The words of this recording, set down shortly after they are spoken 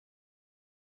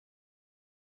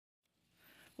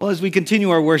Well, as we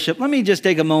continue our worship, let me just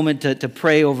take a moment to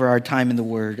pray over our time in the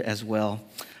Word as well.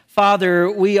 Father,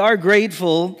 we are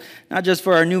grateful not just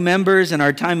for our new members and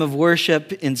our time of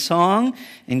worship in song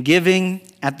and giving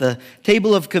at the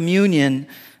table of communion,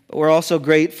 but we're also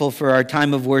grateful for our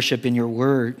time of worship in your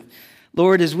Word.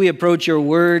 Lord, as we approach your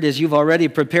Word, as you've already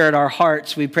prepared our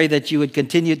hearts, we pray that you would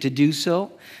continue to do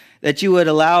so, that you would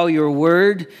allow your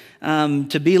Word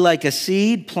to be like a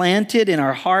seed planted in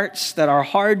our hearts, that our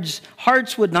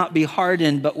hearts would not be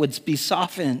hardened, but would be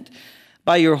softened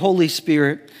by your Holy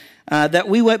Spirit, that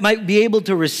we might be able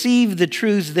to receive the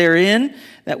truths therein,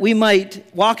 that we might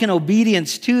walk in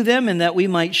obedience to them, and that we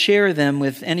might share them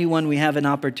with anyone we have an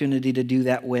opportunity to do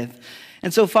that with.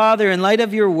 And so, Father, in light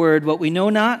of your word, what we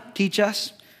know not, teach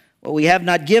us. What we have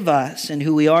not, give us. And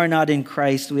who we are not in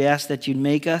Christ, we ask that you'd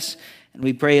make us. And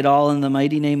we pray it all in the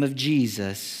mighty name of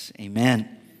Jesus. Amen.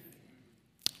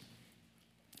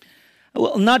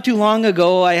 Well, not too long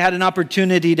ago, I had an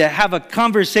opportunity to have a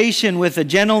conversation with a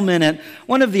gentleman at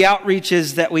one of the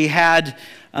outreaches that we had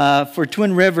for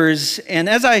Twin Rivers. And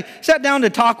as I sat down to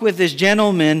talk with this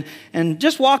gentleman and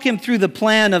just walk him through the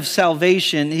plan of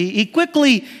salvation, he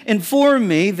quickly informed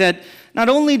me that not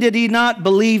only did he not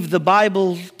believe the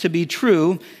Bible to be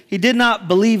true, he did not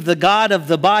believe the God of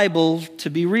the Bible to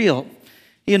be real.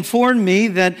 He informed me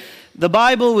that the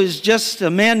Bible was just a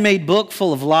man-made book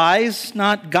full of lies,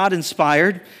 not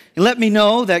God-inspired. He let me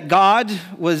know that God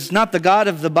was not the God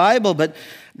of the Bible, but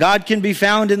God can be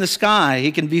found in the sky.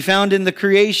 He can be found in the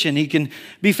creation. He can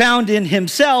be found in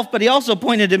himself, but he also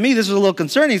pointed to me, this was a little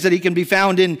concerning, he said he can be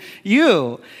found in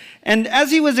you. And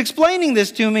as he was explaining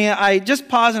this to me, I just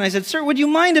paused and I said, "Sir, would you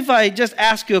mind if I just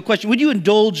ask you a question? Would you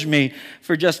indulge me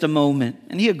for just a moment?"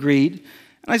 And he agreed.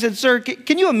 And I said, "Sir,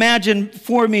 can you imagine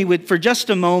for me for just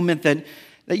a moment that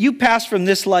you pass from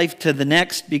this life to the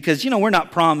next, because, we're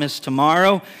not promised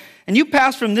tomorrow, and you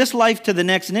pass from this life to the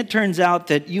next, and it turns out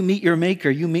that you meet your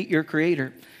Maker, you meet your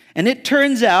Creator. And it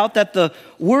turns out that the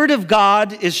Word of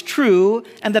God is true,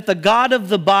 and that the God of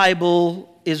the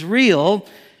Bible is real,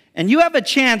 and you have a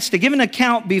chance to give an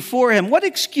account before him. What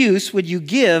excuse would you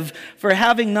give for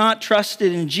having not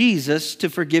trusted in Jesus to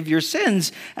forgive your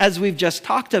sins, as we've just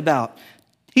talked about?"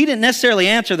 He didn't necessarily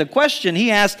answer the question. He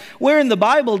asked, where in the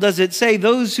Bible does it say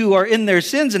those who are in their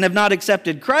sins and have not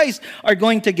accepted Christ are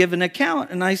going to give an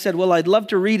account? And I said, well, I'd love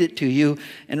to read it to you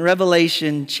in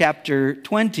Revelation chapter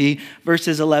 20,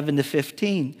 verses 11 to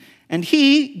 15. And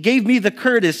he gave me the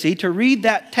courtesy to read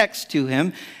that text to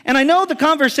him. And I know the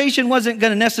conversation wasn't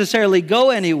going to necessarily go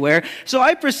anywhere, so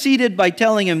I proceeded by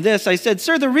telling him this. I said,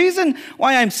 "Sir, the reason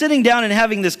why I'm sitting down and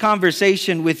having this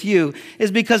conversation with you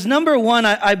is because, number one,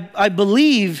 I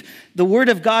believe the Word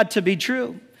of God to be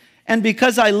true. And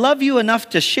because I love you enough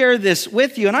to share this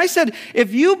with you." And I said,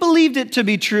 if you believed it to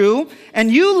be true and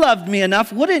you loved me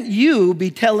enough, wouldn't you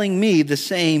be telling me the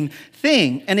same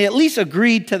thing? And he at least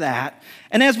agreed to that.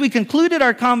 And as we concluded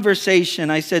our conversation,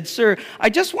 I said, "Sir, I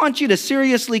just want you to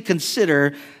seriously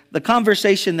consider the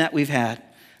conversation that we've had.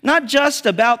 Not just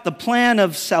about the plan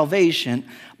of salvation,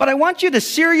 but I want you to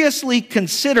seriously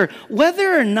consider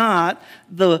whether or not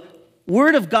the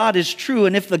Word of God is true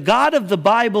and if the God of the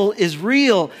Bible is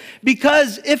real.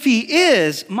 Because if he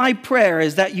is, my prayer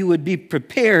is that you would be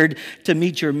prepared to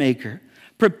meet your Maker.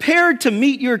 Prepared to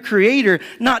meet your Creator,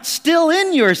 not still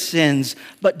in your sins,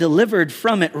 but delivered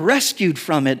from it, rescued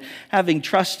from it, having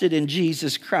trusted in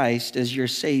Jesus Christ as your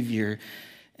Savior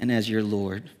and as your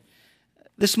Lord."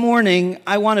 This morning,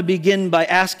 I want to begin by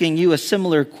asking you a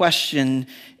similar question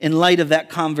in light of that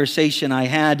conversation I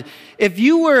had. If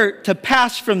you were to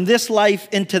pass from this life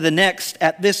into the next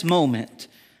at this moment,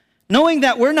 knowing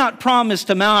that we're not promised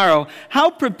tomorrow,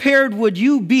 how prepared would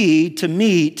you be to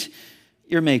meet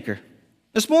your Maker?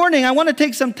 This morning, I want to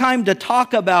take some time to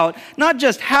talk about not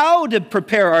just how to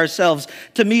prepare ourselves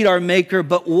to meet our Maker,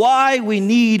 but why we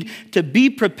need to be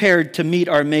prepared to meet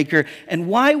our Maker and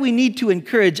why we need to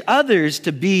encourage others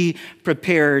to be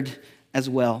prepared as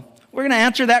well. We're going to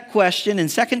answer that question in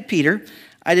 2 Peter.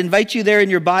 I'd invite you there in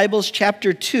your Bibles,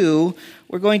 chapter 2.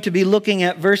 We're going to be looking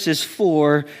at verses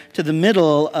 4 to the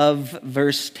middle of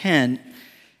verse 10.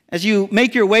 As you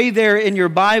make your way there in your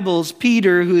Bibles,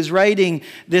 Peter, who is writing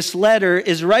this letter,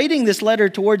 is writing this letter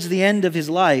towards the end of his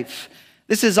life.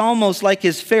 This is almost like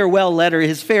his farewell letter,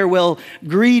 his farewell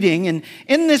greeting. And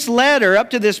in this letter,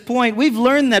 up to this point, we've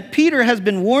learned that Peter has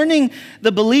been warning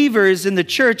the believers in the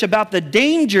church about the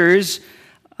dangers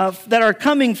that are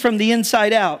coming from the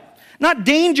inside out. Not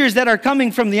dangers that are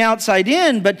coming from the outside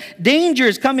in, but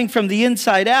dangers coming from the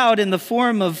inside out in the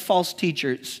form of false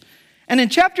teachers. And in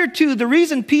chapter 2, the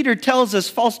reason Peter tells us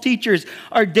false teachers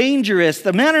are dangerous,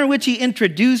 the manner in which he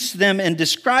introduced them and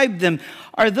described them,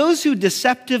 are those who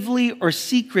deceptively or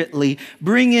secretly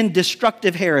bring in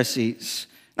destructive heresies.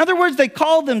 In other words, they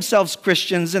call themselves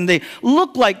Christians and they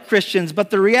look like Christians, but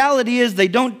the reality is they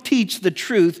don't teach the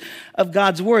truth of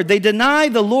God's word. They deny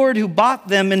the Lord who bought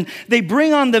them, and they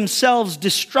bring on themselves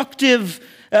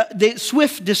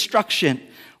swift destruction.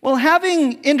 Well,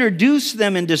 having introduced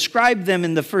them and described them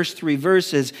in the first 3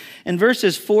 verses, in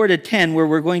verses 4 to 10, where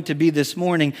we're going to be this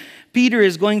morning, Peter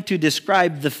is going to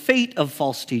describe the fate of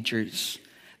false teachers.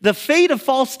 The fate of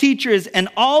false teachers and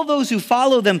all those who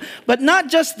follow them, but not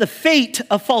just the fate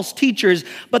of false teachers,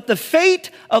 but the fate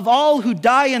of all who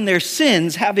die in their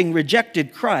sins, having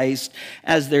rejected Christ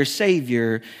as their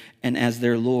Savior and as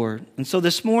their Lord. And so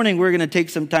this morning, we're going to take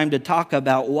some time to talk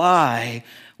about why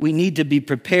we need to be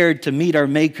prepared to meet our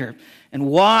Maker and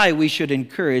why we should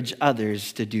encourage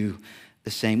others to do the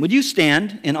same. Would you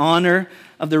stand in honor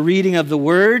of the reading of the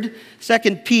Word?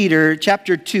 2 Peter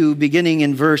chapter 2, beginning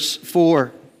in verse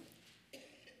 4.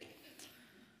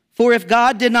 For if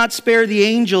God did not spare the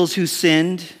angels who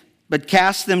sinned, but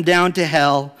cast them down to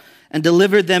hell and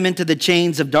delivered them into the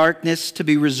chains of darkness to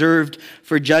be reserved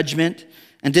for judgment,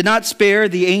 and did not spare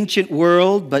the ancient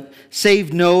world, but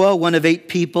saved Noah, one of 8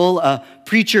 people, a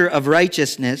preacher of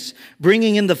righteousness,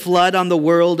 bringing in the flood on the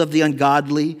world of the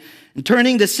ungodly, and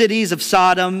turning the cities of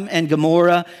Sodom and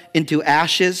Gomorrah into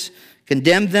ashes,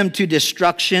 condemned them to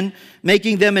destruction,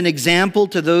 making them an example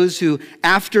to those who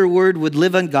afterward would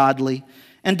live ungodly,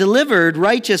 and delivered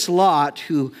righteous Lot,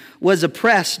 who was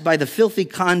oppressed by the filthy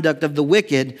conduct of the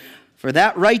wicked. For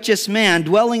that righteous man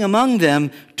dwelling among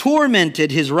them tormented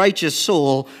his righteous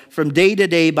soul from day to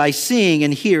day by seeing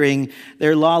and hearing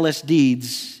their lawless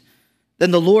deeds. Then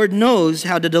the Lord knows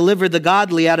how to deliver the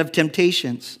godly out of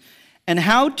temptations, and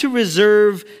how to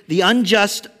reserve the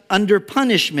unjust under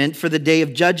punishment for the day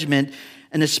of judgment,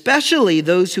 and especially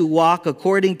those who walk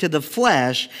according to the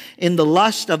flesh in the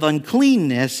lust of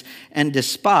uncleanness and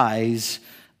despise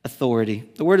authority.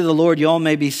 The word of the Lord. You all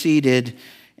may be seated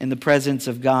in the presence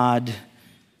of God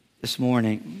this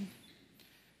morning.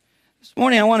 This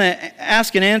morning I want to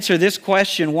ask and answer this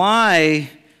question: why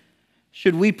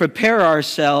should we prepare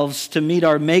ourselves to meet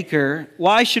our Maker?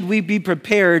 Why should we be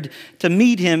prepared to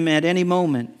meet Him at any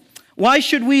moment? Why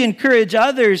should we encourage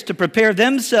others to prepare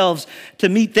themselves to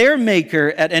meet their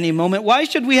Maker at any moment? Why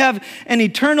should we have an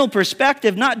eternal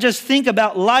perspective, not just think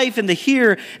about life in the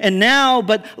here and now,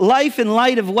 but life in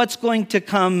light of what's going to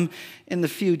come in the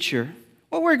future?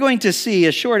 What we're going to see,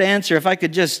 a short answer, if I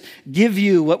could just give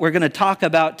you what we're going to talk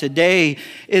about today,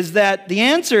 is that the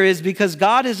answer is because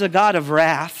God is a God of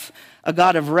wrath, a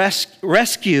God of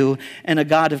rescue, and a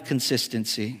God of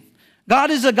consistency. God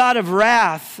is a God of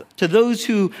wrath to those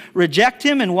who reject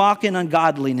Him and walk in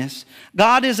ungodliness.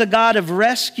 God is a God of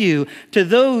rescue to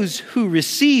those who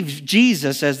receive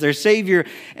Jesus as their Savior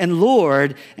and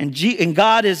Lord. And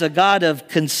God is a God of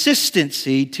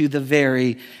consistency to the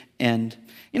very end.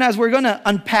 You know, as we're going to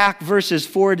unpack verses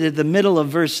 4 to the middle of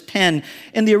verse 10,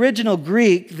 in the original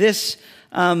Greek, this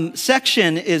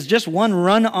section is just one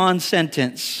run-on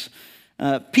sentence.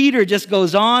 Peter just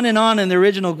goes on in the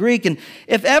original Greek. And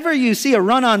if ever you see a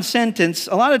run-on sentence,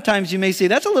 a lot of times you may say,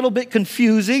 that's a little bit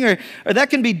confusing, or that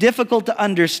can be difficult to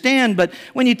understand. But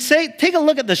when you take a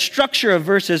look at the structure of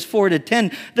verses 4 to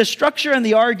 10, the structure and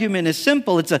the argument is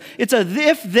simple. It's a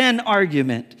if-then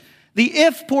argument. The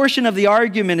if portion of the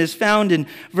argument is found in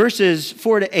verses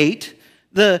 4 to 8.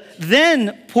 The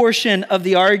then portion of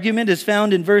the argument is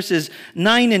found in verses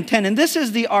 9 and 10. And this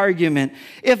is the argument.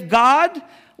 If God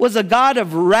was a God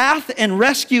of wrath and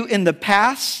rescue in the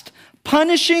past,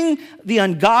 punishing the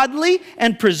ungodly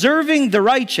and preserving the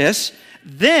righteous,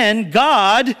 then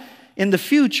God in the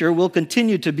future will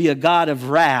continue to be a God of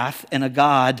wrath and a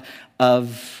God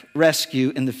of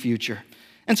rescue in the future.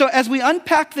 And so as we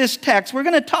unpack this text, we're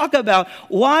going to talk about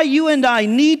why you and I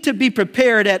need to be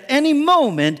prepared at any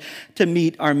moment to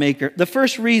meet our Maker. The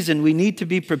first reason we need to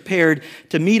be prepared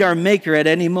to meet our Maker at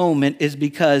any moment is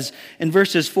because in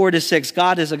verses 4 to 6,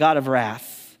 God is a God of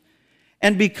wrath.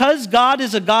 And because God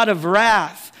is a God of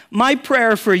wrath, my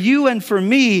prayer for you and for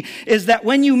me is that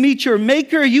when you meet your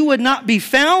Maker, you would not be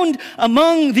found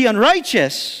among the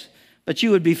unrighteous, but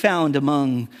you would be found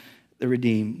among the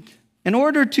redeemed. In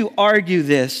order to argue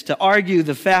this, to argue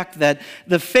the fact that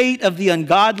the fate of the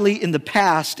ungodly in the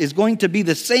past is going to be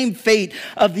the same fate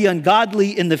of the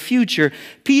ungodly in the future,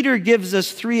 Peter gives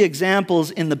us 3 examples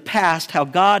in the past how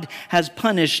God has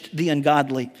punished the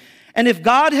ungodly. And if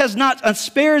God has not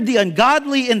spared the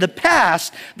ungodly in the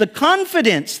past, the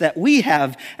confidence that we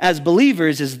have as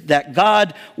believers is that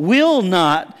God will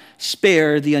not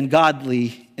spare the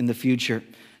ungodly in the future.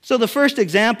 So the first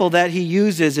example that he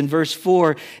uses in verse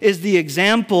 4 is the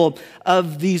example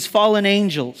of these fallen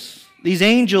angels. These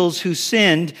angels who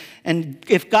sinned, and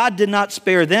if God did not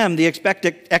spare them, the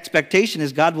expectation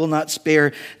is God will not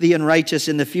spare the unrighteous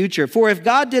in the future. For if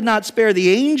God did not spare the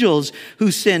angels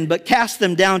who sinned, but cast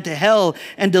them down to hell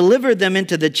and delivered them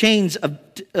into the chains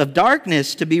of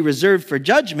darkness to be reserved for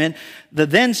judgment, the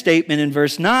then statement in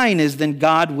verse 9 is, then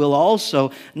God will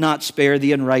also not spare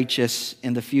the unrighteous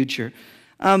in the future.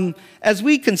 As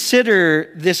we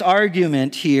consider this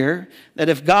argument here, that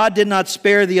if God did not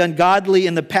spare the ungodly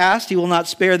in the past, he will not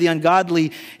spare the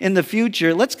ungodly in the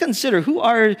future, let's consider who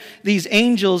are these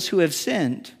angels who have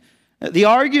sinned. The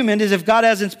argument is if God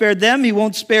hasn't spared them, he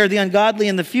won't spare the ungodly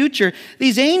in the future.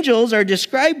 These angels are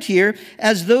described here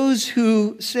as those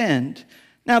who sinned.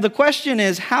 Now the question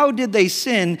is, how did they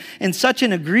sin in such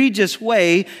an egregious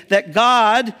way that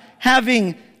God,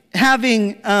 having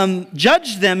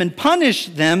judged them and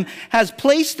punished them, has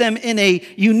placed them in a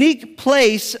unique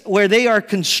place where they are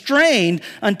constrained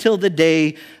until the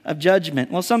day of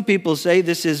judgment? Well, some people say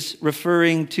this is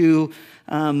referring to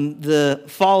the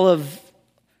fall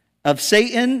of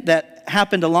Satan that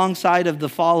happened alongside of the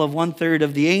fall of 1/3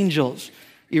 of the angels.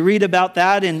 You read about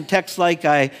that in texts like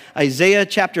Isaiah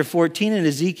chapter 14 and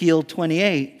Ezekiel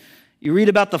 28. You read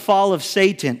about the fall of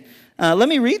Satan. Let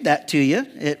me read that to you.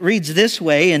 It reads this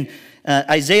way in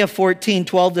Isaiah 14,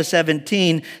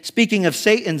 12-17, speaking of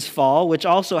Satan's fall, which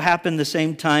also happened the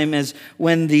same time as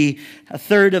when the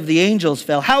 1/3 of the angels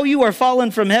fell. How you are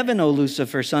fallen from heaven, O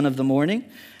Lucifer, son of the morning.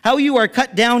 How you are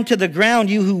cut down to the ground,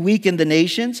 you who weaken the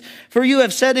nations. For you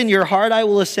have said in your heart, I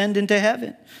will ascend into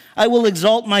heaven. I will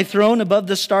exalt my throne above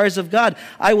the stars of God.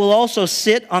 I will also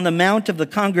sit on the mount of the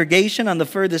congregation on the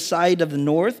furthest side of the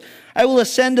north. I will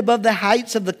ascend above the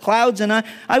heights of the clouds, and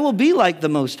I will be like the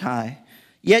Most High.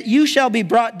 Yet you shall be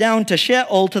brought down to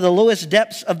Sheol, to the lowest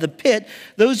depths of the pit.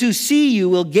 Those who see you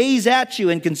will gaze at you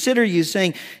and consider you,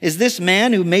 saying, is this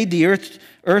man who made the earth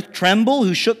tremble,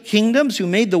 who shook kingdoms, who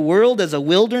made the world as a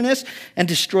wilderness and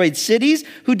destroyed cities,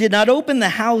 who did not open the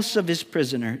house of his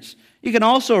prisoners? You can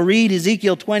also read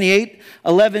Ezekiel 28,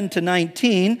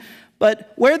 11-19.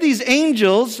 But where these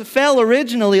angels fell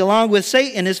originally along with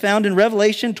Satan is found in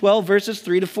Revelation 12, verses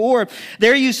 3-4.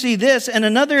 There you see this, and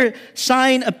another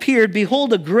sign appeared.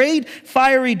 Behold, a great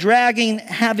fiery dragon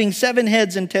having 7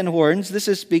 heads and 10 horns. This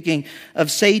is speaking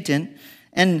of Satan.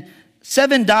 And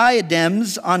 7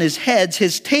 diadems on his heads.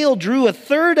 His tail drew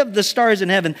 1/3 of the stars in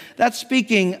heaven. That's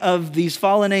speaking of these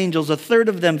fallen angels. 1/3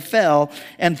 of them fell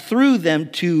and threw them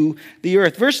to the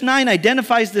earth. Verse 9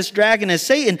 identifies this dragon as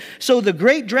Satan. So the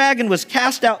great dragon was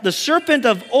cast out, the serpent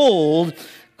of old,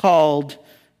 called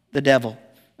the devil.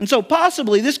 And so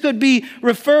possibly this could be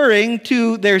referring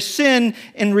to their sin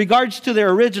in regards to their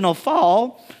original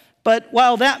fall. But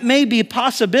while that may be a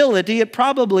possibility, it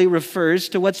probably refers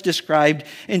to what's described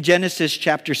in Genesis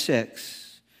chapter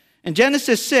 6. In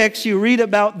Genesis 6, you read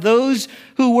about those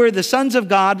who were the sons of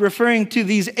God, referring to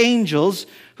these angels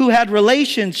who had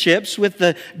relationships with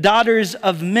the daughters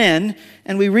of men.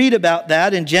 And we read about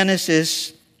that in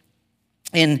Genesis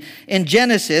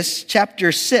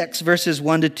chapter 6, verses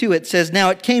 1-2. It says,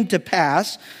 now it came to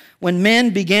pass, when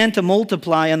men began to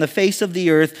multiply on the face of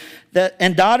the earth,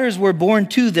 and daughters were born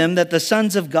to them, that the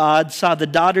sons of God saw the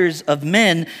daughters of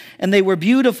men, and they were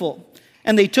beautiful.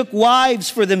 And they took wives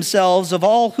for themselves of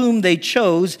all whom they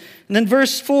chose. And then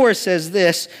verse 4 says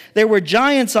this, there were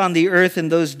giants on the earth in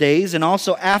those days, and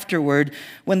also afterward,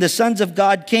 when the sons of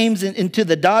God came into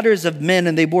the daughters of men,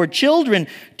 and they bore children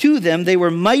to them, they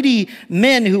were mighty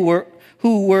men who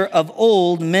were of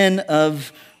old, men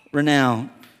of renown.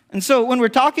 And so when we're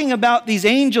talking about these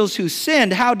angels who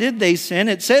sinned, how did they sin?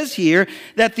 It says here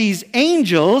that these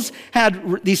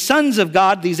sons of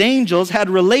God, these angels, had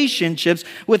relationships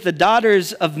with the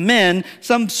daughters of men,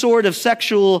 some sort of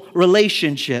sexual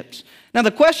relationships. Now the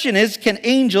question is, can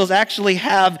angels actually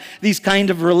have these kind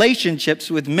of relationships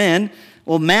with men?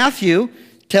 Well, Matthew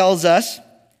tells us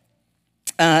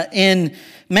in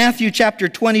Matthew chapter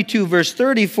 22, verse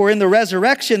 30, for in the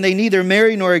resurrection they neither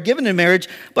marry nor are given in marriage,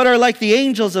 but are like the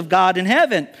angels of God in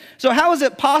heaven. So how is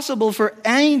it possible for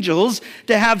angels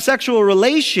to have sexual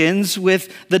relations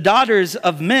with the daughters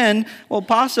of men? Well,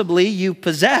 possibly you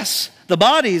possess the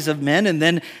bodies of men and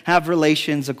then have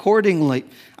relations accordingly.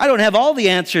 I don't have all the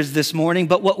answers this morning,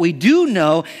 but what we do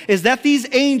know is that these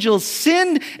angels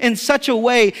sinned in such a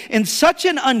way, in such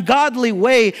an ungodly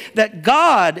way, that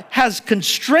God has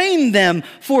constrained them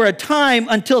for a time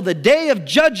until the day of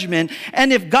judgment.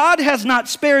 And if God has not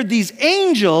spared these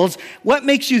angels, what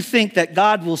makes you think that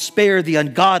God will spare the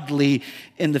ungodly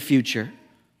in the future?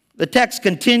 The text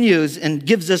continues and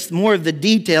gives us more of the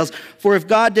details. For if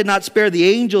God did not spare the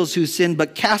angels who sinned,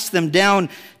 but cast them down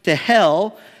to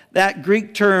hell, that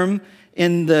Greek term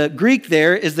in the Greek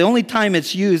there is the only time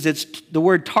it's used. It's the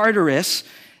word Tartarus.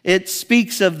 It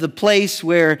speaks of the place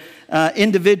where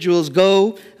individuals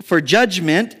go for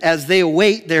judgment as they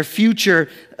await their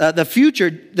the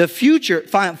future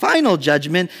final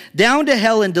judgment, down to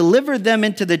hell and deliver them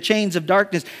into the chains of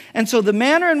darkness. And so the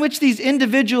manner in which these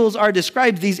individuals are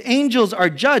described, these angels are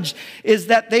judged, is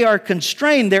that they are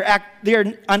constrained.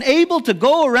 They're unable to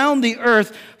go around the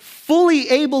earth, fully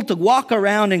able to walk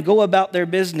around and go about their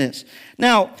business.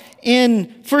 Now,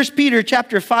 in 1 Peter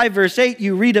chapter 5, verse 8,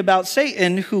 you read about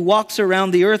Satan who walks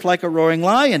around the earth like a roaring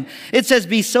lion. It says,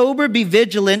 "Be sober, be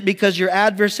vigilant, because your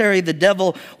adversary, the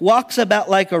devil, walks about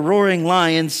like a roaring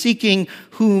lion, seeking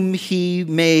whom he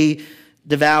may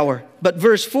devour." But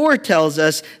verse 4 tells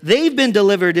us they've been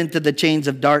delivered into the chains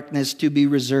of darkness to be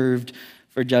reserved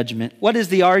for judgment. What is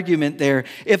the argument there?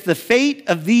 If the fate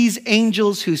of these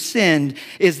angels who sinned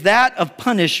is that of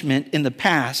punishment in the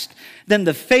past, then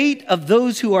the fate of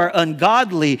those who are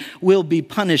ungodly will be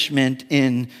punishment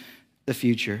in the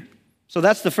future. So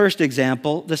that's the first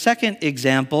example. The second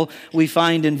example we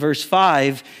find in verse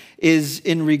 5 is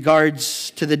in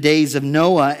regards to the days of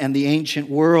Noah and the ancient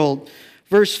world.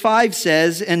 Verse 5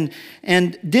 says, and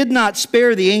did not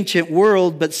spare the ancient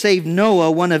world, but saved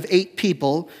Noah, one of 8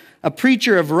 people, a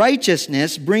preacher of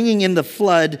righteousness, bringing in the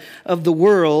flood on the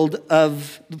world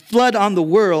of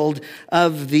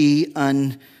the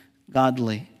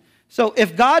ungodly. So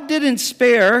if God didn't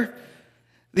spare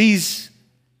these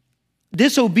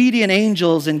disobedient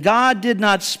angels, and God did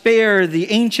not spare the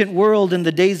ancient world in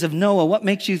the days of Noah, what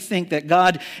makes you think that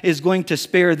God is going to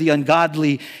spare the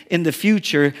ungodly in the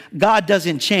future? God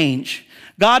doesn't change.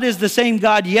 God is the same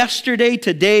God yesterday,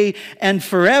 today, and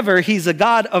forever. He's a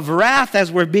God of wrath,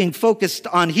 as we're being focused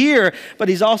on here, but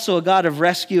he's also a God of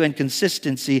rescue and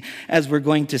consistency, as we're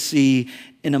going to see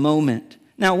in a moment.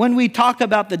 Now, when we talk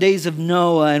about the days of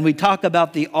Noah and we talk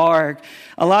about the ark,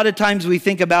 a lot of times we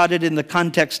think about it in the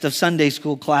context of Sunday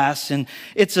school class, and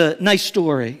it's a nice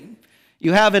story.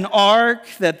 You have an ark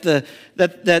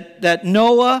that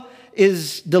Noah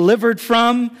is delivered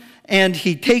from, and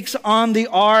he takes on the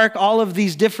ark all of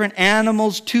these different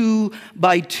animals 2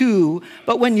 by 2.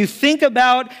 But when you think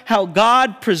about how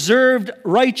God preserved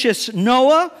righteous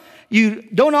Noah, you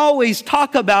don't always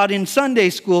talk about in Sunday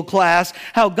school class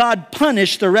how God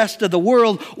punished the rest of the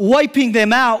world, wiping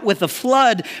them out with a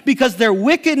flood because their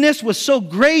wickedness was so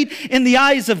great in the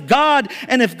eyes of God.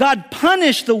 And if God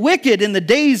punished the wicked in the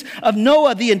days of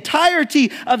Noah, the entirety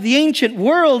of the ancient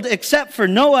world except for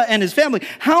Noah and his family,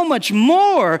 how much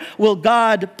more will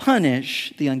God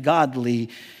punish the ungodly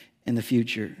in the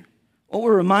future? What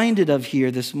we're reminded of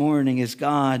here this morning is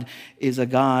God is a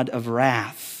God of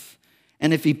wrath.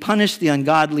 And if he punished the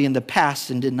ungodly in the past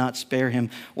and did not spare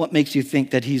him, what makes you think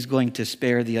that he's going to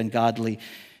spare the ungodly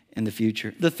in the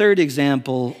future? The third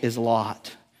example is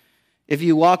Lot. If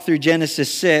you walk through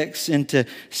Genesis 6 into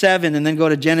 7 and then go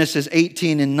to Genesis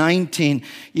 18 and 19,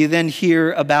 you then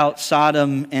hear about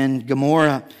Sodom and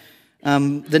Gomorrah.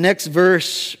 The next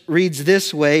verse reads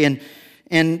this way,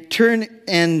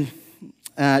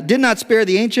 did not spare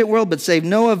the ancient world, but saved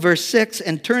Noah, verse 6,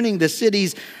 and turning the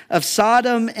cities of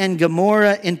Sodom and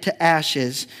Gomorrah into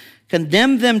ashes,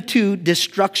 condemned them to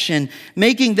destruction,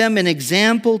 making them an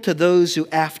example to those who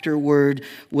afterward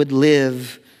would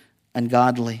live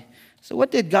ungodly. So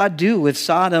what did God do with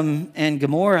Sodom and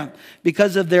Gomorrah?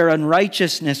 Because of their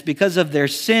unrighteousness, because of their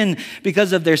sin,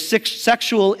 because of their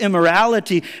sexual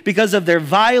immorality, because of their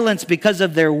violence, because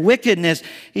of their wickedness,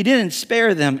 he didn't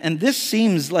spare them. And this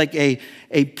seems like a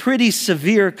pretty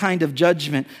severe kind of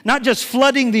judgment. Not just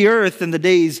flooding the earth in the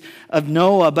days of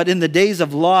Noah, but in the days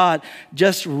of Lot,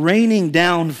 just raining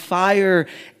down fire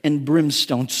and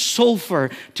brimstone, sulfur,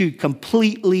 to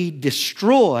completely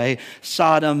destroy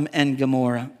Sodom and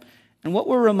Gomorrah. And what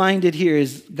we're reminded here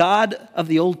is God of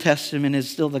the Old Testament is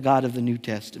still the God of the New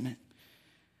Testament.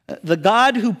 The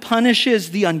God who punishes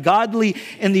the ungodly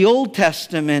in the Old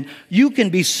Testament, you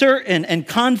can be certain and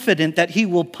confident that he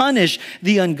will punish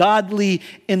the ungodly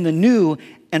in the New.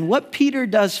 And what Peter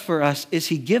does for us is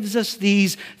he gives us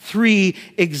these three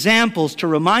examples to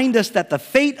remind us that the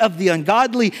fate of the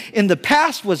ungodly in the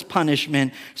past was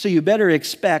punishment, so you better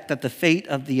expect that the fate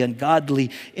of the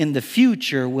ungodly in the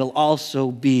future will also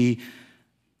be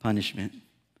punishment.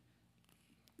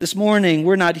 This morning,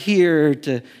 we're not here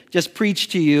to just preach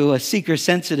to you a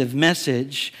seeker-sensitive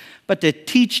message, but to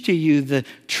teach to you the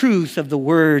truth of the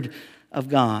Word of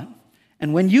God.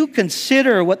 And when you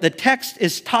consider what the text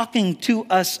is talking to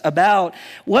us about,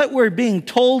 what we're being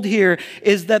told here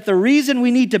is that the reason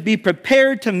we need to be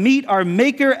prepared to meet our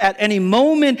Maker at any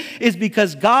moment is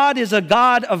because God is a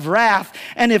God of wrath.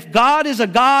 And if God is a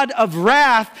God of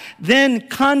wrath, then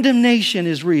condemnation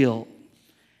is real.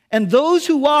 And those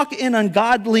who walk in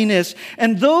ungodliness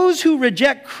and those who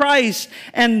reject Christ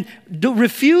and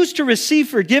refuse to receive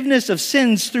forgiveness of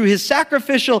sins through his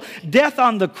sacrificial death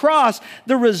on the cross,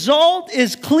 the result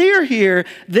is clear here.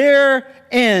 Their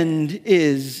end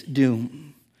is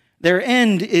doom. Their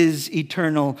end is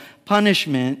eternal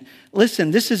punishment.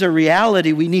 Listen, this is a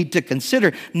reality we need to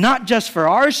consider, not just for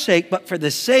our sake, but for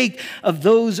the sake of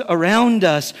those around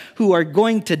us who are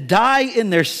going to die in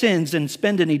their sins and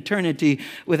spend an eternity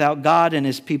without God and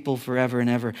his people forever and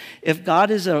ever. If God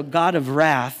is a God of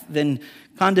wrath, then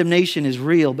condemnation is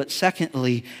real. But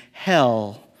secondly,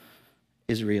 hell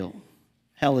is real.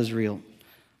 Hell is real.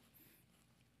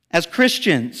 As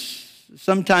Christians,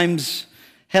 sometimes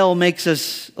hell makes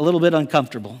us a little bit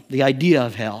uncomfortable, the idea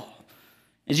of hell.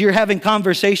 As you're having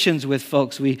conversations with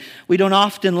folks, we don't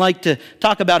often like to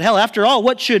talk about hell. After all,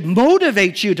 what should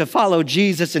motivate you to follow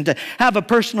Jesus and to have a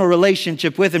personal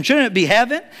relationship with him? Shouldn't it be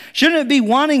heaven? Shouldn't it be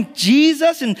wanting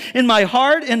Jesus in my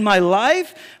heart, in my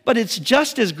life? But it's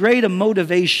just as great a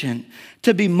motivation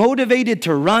to be motivated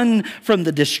to run from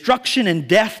the destruction and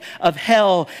death of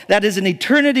hell that is an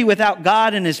eternity without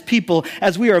God and his people,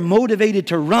 as we are motivated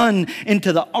to run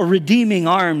into the redeeming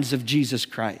arms of Jesus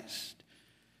Christ.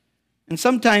 And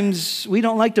sometimes we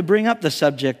don't like to bring up the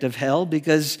subject of hell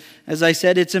because, as I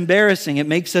said, it's embarrassing. It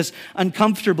makes us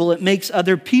uncomfortable. It makes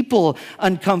other people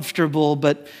uncomfortable.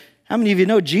 But how many of you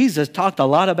know Jesus talked a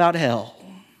lot about hell?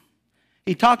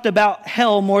 He talked about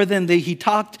hell more than he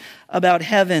talked about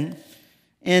heaven.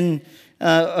 And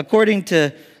according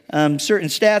to certain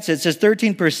stats, it says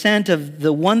 13% of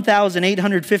the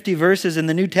 1,850 verses in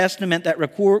the New Testament that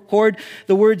record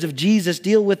the words of Jesus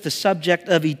deal with the subject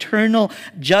of eternal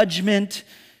judgment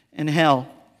and hell.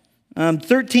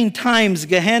 13 times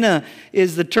Gehenna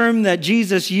is the term that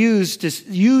Jesus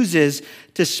uses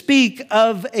to speak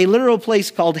of a literal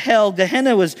place called hell.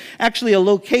 Gehenna was actually a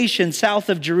location south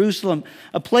of Jerusalem,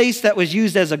 a place that was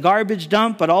used as a garbage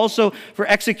dump, but also for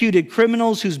executed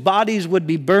criminals whose bodies would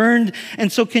be burned.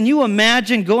 And so can you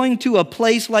imagine going to a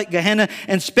place like Gehenna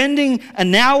and spending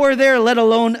an hour there, let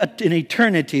alone an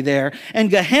eternity there? And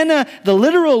Gehenna, the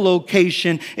literal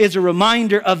location, is a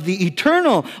reminder of the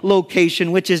eternal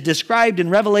location, which is described in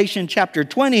Revelation chapter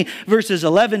 20, verses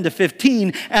 11 to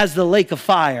 15, as the lake of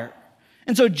fire.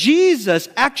 And so Jesus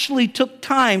actually took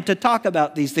time to talk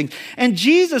about these things. And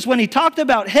Jesus, when he talked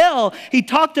about hell, he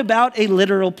talked about a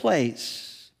literal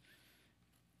place.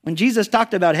 When Jesus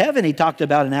talked about heaven, he talked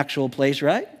about an actual place,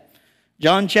 right?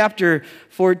 John chapter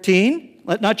 14,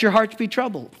 let not your hearts be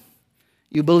troubled.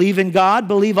 You believe in God,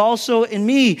 believe also in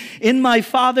me. In my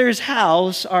Father's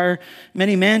house are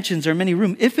many mansions, or many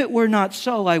rooms. If it were not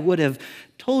so, I would have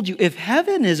told you. If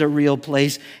heaven is a real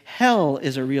place, hell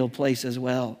is a real place as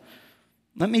well.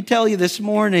 Let me tell you this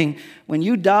morning, when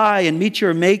you die and meet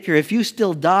your Maker, if you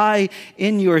still die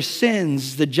in your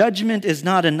sins, the judgment is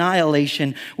not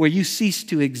annihilation where you cease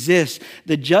to exist.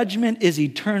 The judgment is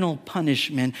eternal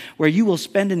punishment where you will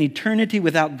spend an eternity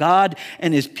without God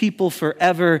and his people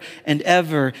forever and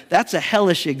ever. That's a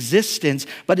hellish existence,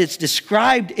 but it's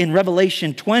described in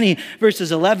Revelation 20,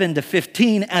 verses 11 to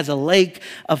 15 as a lake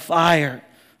of fire.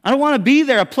 I don't want to be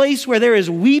there, a place where there is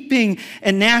weeping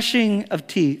and gnashing of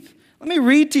teeth. Let me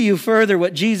read to you further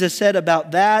what Jesus said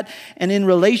about that and in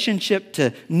relationship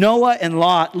to Noah and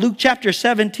Lot. Luke chapter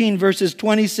 17, verses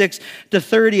 26 to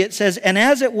 30, it says, "And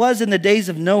as it was in the days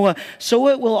of Noah, so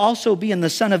it will also be in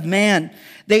the Son of Man.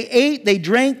 They ate, they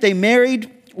drank, they married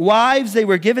wives, they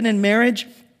were given in marriage,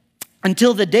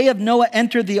 until the day of Noah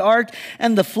entered the ark,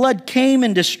 and the flood came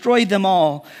and destroyed them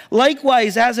all.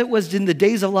 Likewise, as it was in the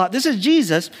days of Lot." This is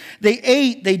Jesus. "They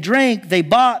ate, they drank, they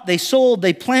bought, they sold,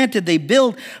 they planted, they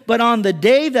built. But on the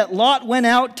day that Lot went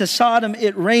out to Sodom,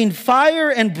 it rained fire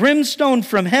and brimstone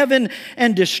from heaven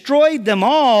and destroyed them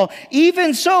all.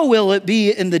 Even so will it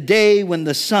be in the day when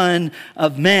the Son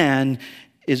of Man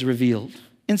is revealed."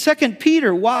 In 2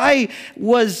 Peter, why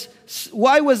was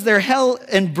there hell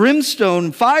and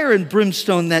brimstone, fire and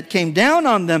brimstone that came down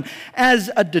on them? As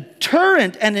a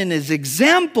deterrent and an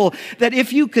example that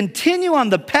if you continue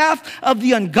on the path of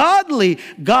the ungodly,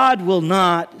 God will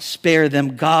not spare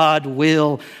them. God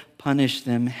will punish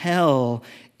them. Hell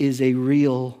is a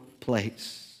real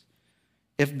place.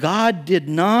 If God did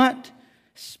not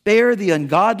spare the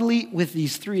ungodly with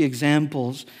these three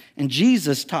examples, and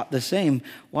Jesus taught the same,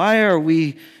 why are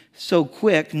we so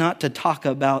quick not to talk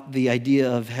about the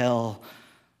idea of hell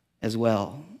as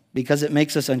well? Because it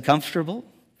makes us uncomfortable?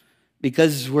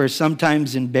 Because we're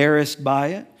sometimes embarrassed by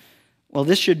it? Well,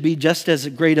 this should be just as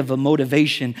great of a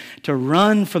motivation to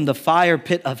run from the fire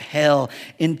pit of hell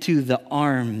into the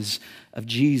arms of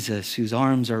Jesus, whose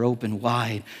arms are open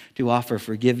wide to offer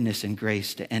forgiveness and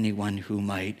grace to anyone who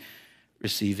might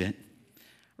receive it.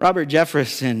 Robert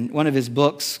Jefferson, one of his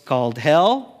books called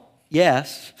Hell,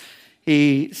 Yes,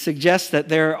 he suggests that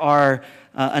there are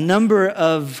a number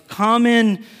of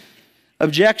common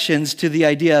objections to the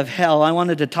idea of hell. I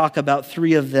wanted to talk about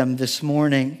three of them this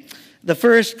morning. The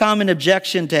first common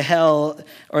objection to hell,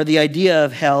 or the idea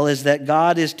of hell, is that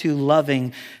God is too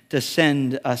loving to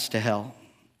send us to hell.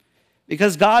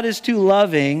 Because God is too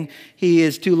loving, He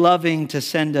is too loving to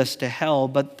send us to hell.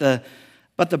 But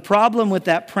the problem with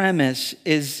that premise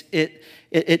is it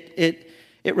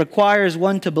requires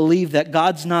one to believe that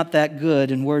God's not that good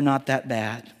and we're not that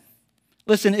bad.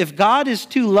 Listen, if God is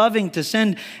too loving to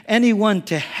send anyone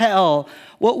to hell,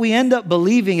 what we end up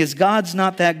believing is God's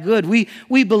not that good.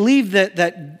 We believe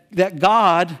that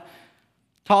God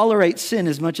tolerates sin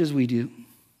as much as we do.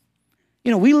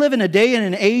 You know, we live in a day and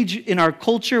an age in our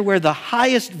culture where the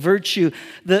highest virtue,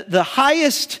 the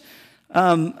highest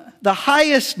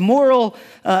moral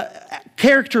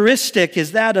characteristic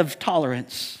is that of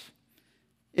tolerance.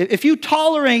 If you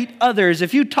tolerate others,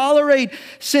 if you tolerate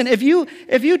sin, if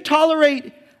you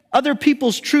tolerate other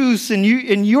people's truths and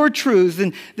your truth,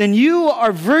 then you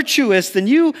are virtuous, then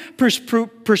you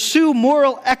pursue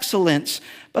moral excellence.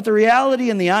 But the reality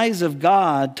in the eyes of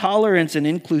God, tolerance and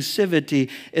inclusivity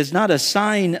is not a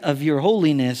sign of your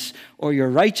holiness or your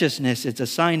righteousness. It's a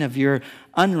sign of your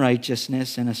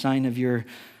unrighteousness and a sign of your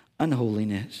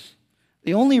unholiness.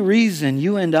 The only reason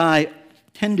you and I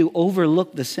tend to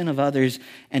overlook the sin of others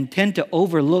and tend to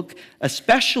overlook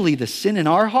especially the sin in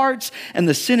our hearts and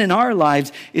the sin in our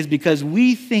lives is because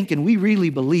we think and we really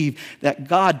believe that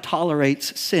God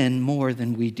tolerates sin more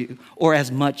than we do or as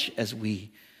much as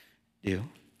we do.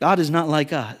 God is not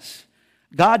like us.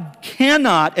 God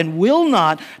cannot and will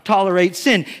not tolerate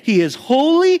sin. He is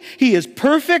holy, He is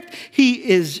perfect, He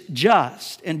is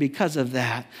just. And because of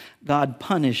that, God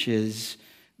punishes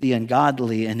the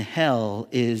ungodly, and hell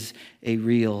is a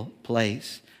real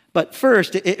place. But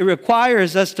first, it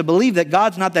requires us to believe that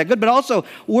God's not that good, but also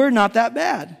we're not that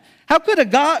bad. How could a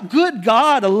good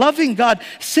God, a loving God,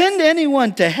 send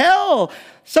anyone to hell?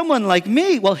 Someone like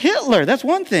me, well, Hitler, that's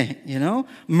one thing,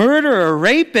 murderer,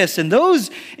 rapists, and those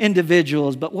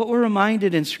individuals. But what we're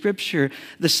reminded in Scripture,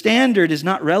 the standard is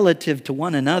not relative to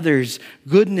one another's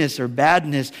goodness or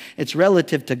badness. It's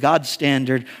relative to God's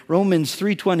standard. Romans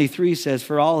 3:23 says,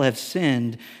 "For all have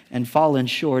sinned and fallen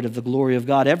short of the glory of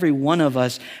God." Every one of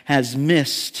us has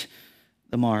missed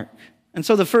the mark. And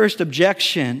so the first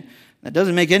objection that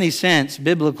doesn't make any sense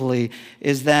biblically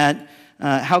is that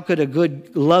how could a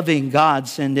good, loving God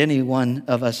send any one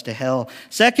of us to hell?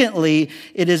 Secondly,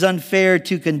 it is unfair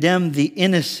to condemn the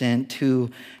innocent who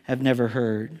have never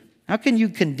heard. How can you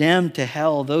condemn to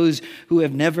hell those who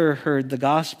have never heard the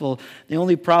gospel? The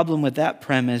only problem with that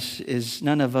premise is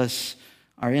none of us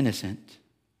are innocent.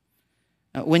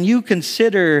 When you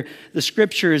consider the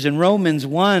Scriptures in Romans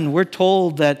 1, we're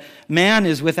told that man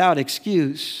is without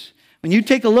excuse. When you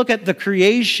take a look at the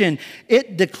creation,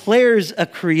 it declares a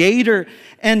creator,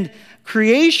 and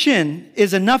creation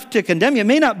is enough to condemn you. It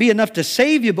may not be enough to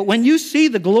save you, but when you see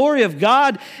the glory of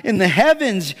God in the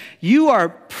heavens, you are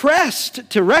pressed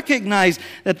to recognize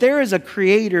that there is a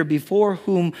creator before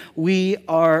whom we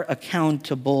are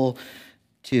accountable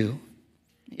to.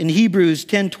 In Hebrews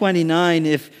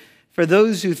 10:29, for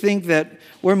those who think that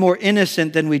we're more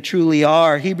innocent than we truly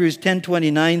are, Hebrews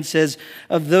 10:29 says,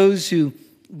 of those who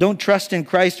don't trust in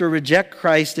Christ or reject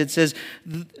Christ, it says,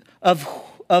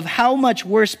 of how much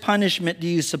worse punishment do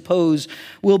you suppose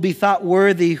will be thought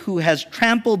worthy who has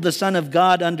trampled the Son of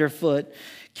God underfoot,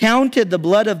 counted the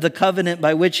blood of the covenant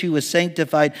by which he was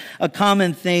sanctified a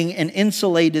common thing, and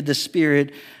insulated the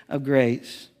Spirit of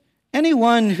grace?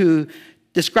 Anyone who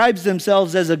describes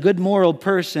themselves as a good moral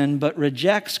person but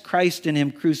rejects Christ and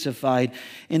Him crucified,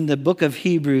 in the book of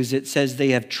Hebrews it says they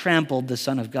have trampled the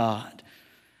Son of God.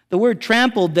 The word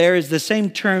trampled there is the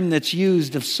same term that's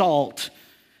used of salt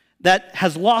that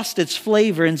has lost its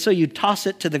flavor, and so you toss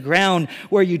it to the ground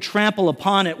where you trample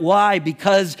upon it. Why?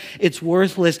 Because it's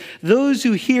worthless. Those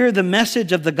who hear the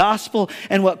message of the gospel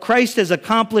and what Christ has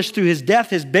accomplished through his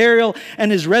death, his burial,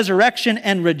 and his resurrection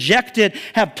and reject it,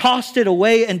 have tossed it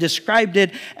away and described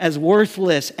it as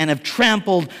worthless and have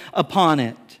trampled upon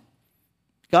it.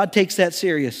 God takes that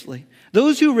seriously.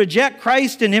 Those who reject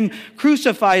Christ and him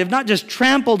crucified have not just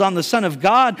trampled on the Son of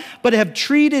God, but have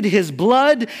treated his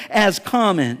blood as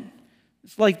common.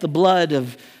 It's like the blood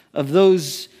of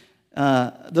those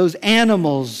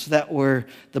animals that were,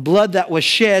 the blood that was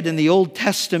shed in the Old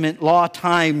Testament law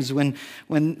times when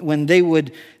they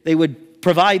would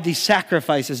provide these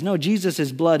sacrifices. No,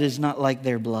 Jesus' blood is not like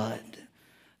their blood.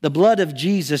 The blood of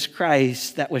Jesus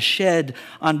Christ that was shed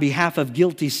on behalf of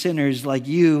guilty sinners like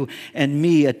you and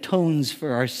me atones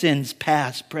for our sins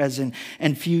past, present,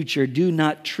 and future. Do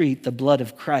not treat the blood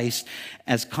of Christ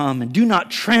as common. Do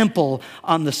not trample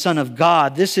on the Son of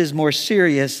God. This is more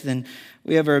serious than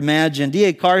we ever imagined.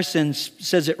 D.A. Carson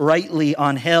says it rightly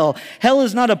on hell. Hell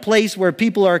is not a place where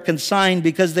people are consigned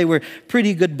because they were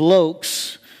pretty good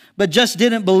blokes, but just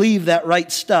didn't believe that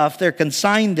right stuff. They're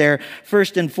consigned there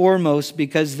first and foremost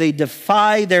because they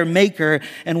defy their maker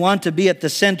and want to be at the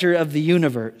center of the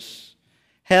universe.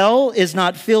 Hell is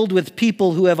not filled with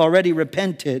people who have already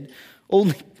repented.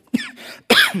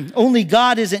 Only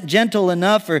God isn't gentle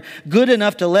enough or good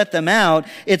enough to let them out.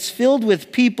 It's filled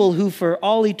with people who for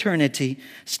all eternity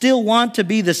still want to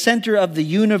be the center of the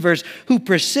universe, who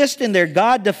persist in their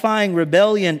God-defying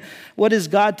rebellion. What is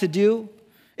God to do?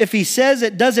 If he says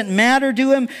it doesn't matter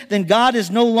to him, then God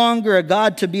is no longer a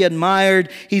God to be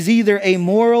admired. He's either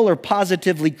amoral or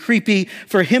positively creepy.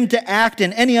 For him to act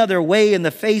in any other way in the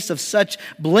face of such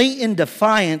blatant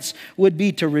defiance would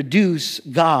be to reduce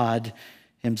God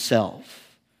himself.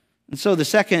 And so the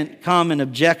second common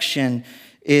objection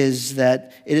is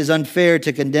that it is unfair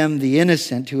to condemn the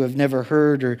innocent who have never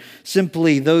heard, or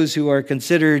simply those who are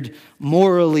considered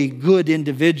morally good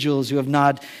individuals who have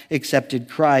not accepted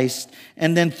Christ.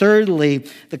 And then thirdly,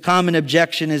 the common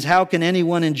objection is, how can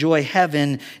anyone enjoy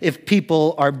heaven if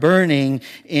people are burning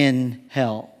in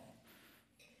hell?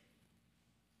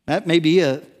 That may be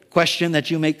a question that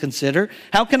you may consider.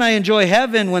 How can I enjoy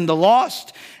heaven when the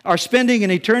lost are spending an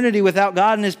eternity without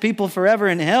God and his people forever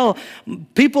in hell?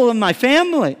 People in my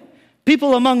family,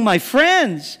 people among my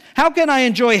friends. How can I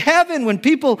enjoy heaven when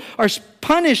people are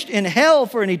punished in hell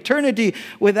for an eternity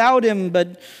without him?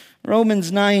 But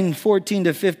Romans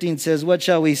 9:14-15 says, what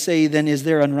shall we say then? Is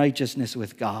there unrighteousness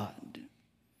with God?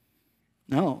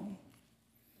 No.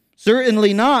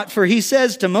 Certainly not, for he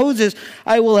says to Moses,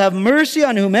 I will have mercy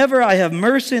on whomever I have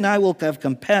mercy, and I will have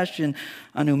compassion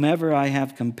on whomever I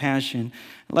have compassion.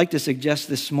 I'd like to suggest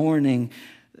this morning,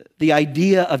 the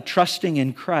idea of trusting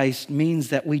in Christ means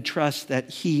that we trust that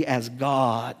he as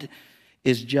God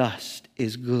is just,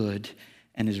 is good,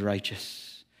 and is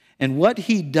righteous. And what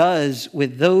he does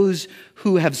with those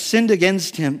who have sinned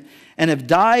against him and have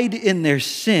died in their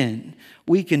sin,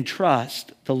 we can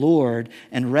trust the Lord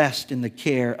and rest in the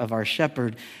care of our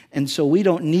shepherd. And so we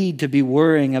don't need to be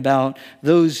worrying about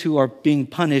those who are being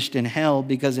punished in hell,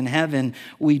 because in heaven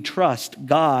we trust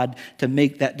God to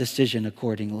make that decision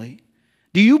accordingly.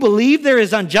 Do you believe there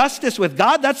is injustice with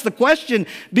God? That's the question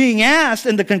being asked.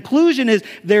 And the conclusion is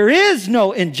there is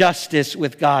no injustice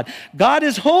with God. God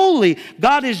is holy.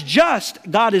 God is just.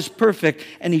 God is perfect.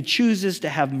 And he chooses to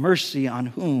have mercy on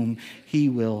whom he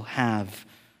will have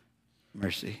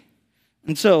mercy.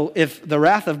 And so if the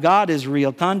wrath of God is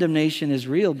real, condemnation is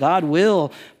real, God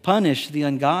will punish the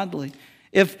ungodly.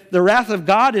 If the wrath of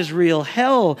God is real,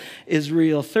 hell is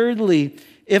real. Thirdly,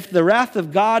 if the wrath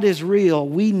of God is real,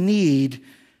 we need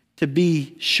to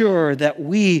be sure that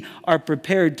we are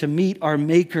prepared to meet our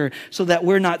Maker, so that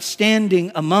we're not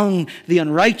standing among the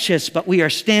unrighteous, but we are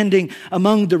standing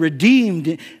among the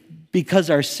redeemed, because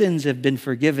our sins have been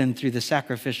forgiven through the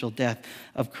sacrificial death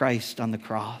of Christ on the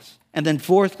cross. And then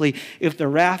fourthly, if the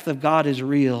wrath of God is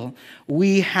real,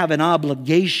 we have an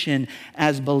obligation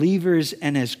as believers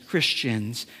and as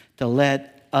Christians to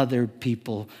let other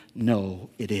people know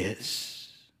it is.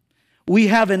 We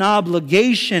have an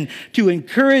obligation to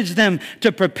encourage them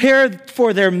to prepare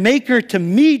for their Maker, to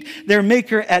meet their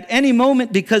Maker at any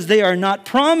moment, because they are not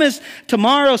promised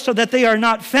tomorrow, so that they are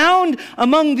not found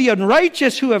among the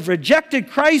unrighteous who have rejected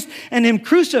Christ and him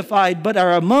crucified, but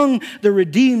are among the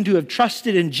redeemed who have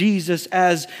trusted in Jesus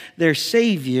as their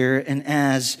Savior and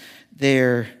as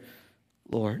their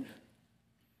Lord.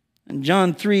 And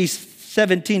John 3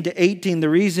 17 to 18, the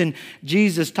reason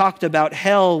Jesus talked about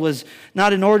hell was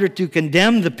not in order to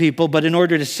condemn the people, but in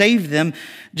order to save them.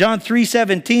 John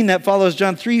 3:17, that follows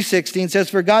John 3:16, says,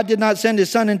 "For God did not send his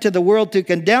Son into the world to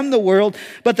condemn the world,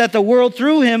 but that the world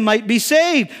through him might be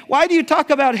saved." Why do you talk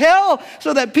about hell?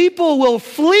 So that people will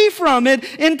flee from it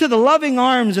into the loving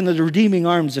arms and the redeeming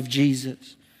arms of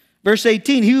Jesus. Verse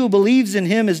 18, "He who believes in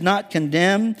him is not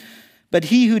condemned, but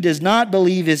he who does not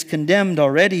believe is condemned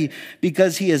already,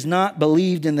 because he has not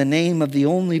believed in the name of the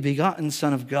only begotten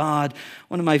Son of God."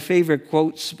 One of my favorite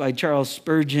quotes by Charles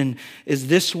Spurgeon is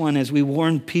this one, as we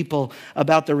warn people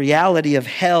about the reality of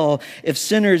hell. "If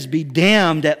sinners be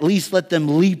damned, at least let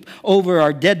them leap over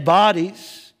our dead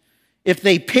bodies. If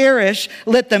they perish,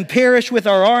 let them perish with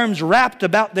our arms wrapped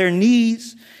about their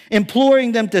knees,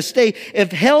 imploring them to stay.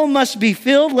 If hell must be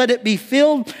filled, let it be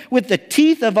filled with the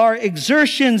teeth of our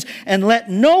exertions, and let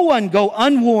no one go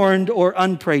unwarned or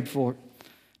unprayed for."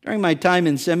 During my time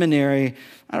in seminary,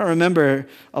 I don't remember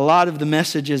a lot of the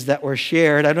messages that were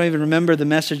shared. I don't even remember the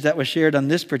message that was shared on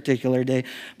this particular day.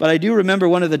 But I do remember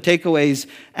one of the takeaways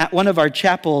at one of our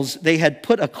chapels. They had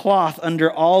put a cloth under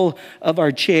all of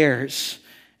our chairs.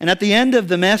 And at the end of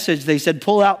the message, they said,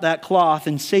 pull out that cloth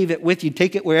and save it with you.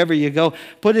 Take it wherever you go.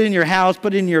 Put it in your house,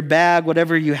 put it in your bag,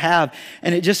 whatever you have.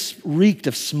 And it just reeked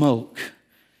of smoke.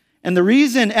 And the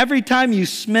reason every time you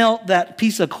smelt that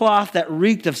piece of cloth that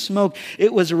reeked of smoke,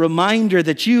 it was a reminder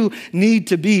that you need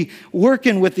to be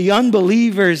working with the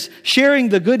unbelievers, sharing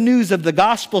the good news of the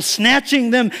gospel,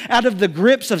 snatching them out of the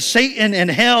grips of Satan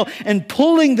and hell, and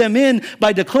pulling them in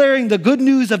by declaring the good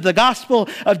news of the gospel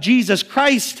of Jesus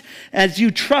Christ as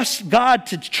you trust God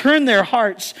to turn their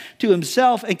hearts to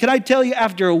himself. And can I tell you,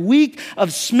 after a week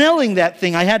of smelling that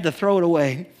thing, I had to throw it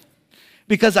away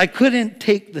because I couldn't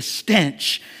take the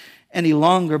stench any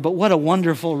longer. But what a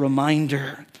wonderful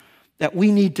reminder that we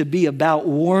need to be about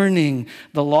warning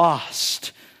the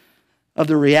lost of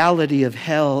the reality of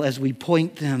hell as we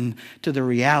point them to the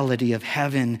reality of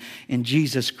heaven in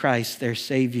Jesus Christ, their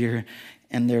Savior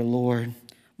and their Lord.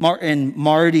 Martin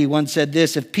Marty once said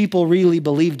this: if people really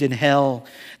believed in hell,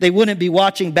 they wouldn't be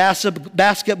watching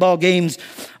basketball games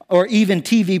or even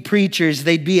TV preachers.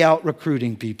 They'd be out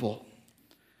recruiting people.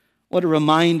 What a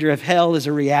reminder. If hell is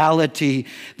a reality,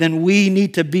 then we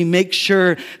need to make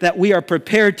sure that we are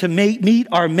prepared to meet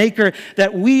our Maker,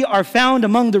 that we are found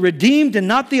among the redeemed and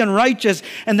not the unrighteous,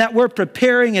 and that we're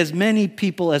preparing as many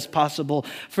people as possible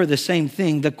for the same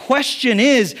thing. The question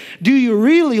is, do you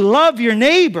really love your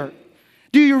neighbor?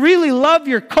 Do you really love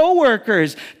your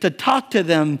coworkers to talk to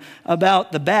them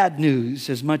about the bad news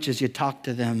as much as you talk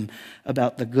to them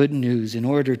about the good news in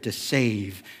order to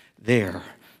save their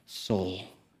soul?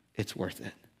 It's worth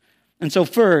it. And so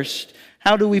first,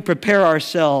 how do we prepare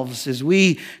ourselves as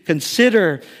we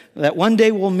consider that one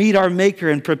day we'll meet our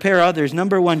Maker and prepare others?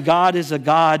 Number one, God is a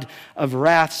God of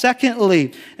wrath.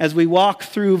 Secondly, as we walk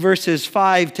through verses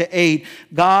 5 to 8,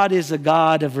 God is a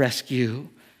God of rescue.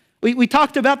 We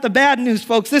talked about the bad news,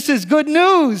 folks. This is good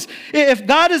news. If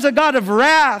God is a God of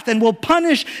wrath and will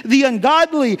punish the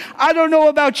ungodly, I don't know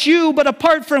about you, but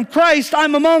apart from Christ,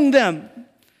 I'm among them.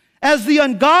 As the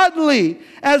ungodly,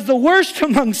 as the worst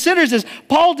among sinners, as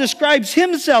Paul describes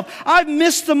himself, I've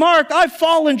missed the mark. I've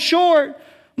fallen short.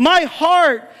 My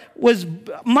heart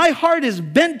is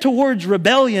bent towards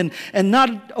rebellion and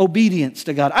not obedience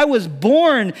to God. I was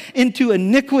born into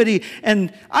iniquity,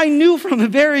 and I knew from a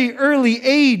very early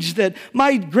age that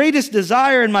my greatest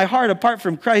desire in my heart apart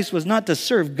from Christ was not to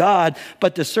serve God,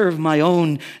 but to serve my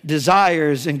own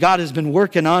desires, and God has been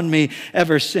working on me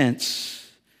ever since.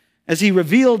 As he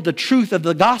revealed the truth of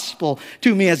the gospel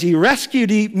to me, as he rescued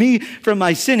me from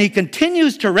my sin, he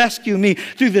continues to rescue me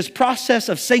through this process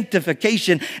of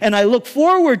sanctification. And I look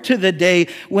forward to the day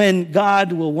when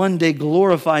God will one day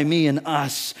glorify me and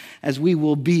us as we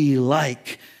will be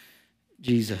like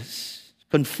Jesus,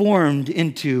 conformed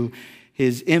into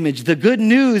his image. The good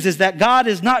news is that God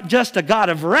is not just a God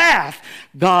of wrath.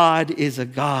 God is a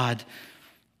God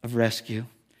of rescue.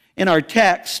 In our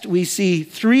text, we see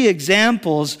 3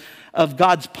 examples of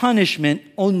God's punishment,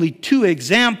 only 2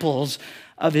 examples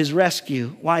of his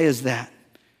rescue. Why is that?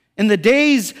 In the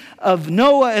days of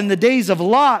Noah and the days of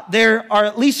Lot, there are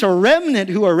at least a remnant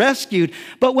who are rescued.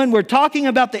 But when we're talking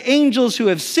about the angels who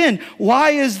have sinned, why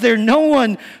is there no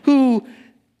one who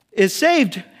is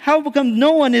saved? How come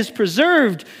no one is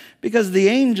preserved? Because the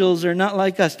angels are not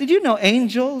like us. Did you know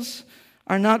angels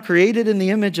are not created in the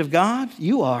image of God?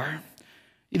 You are.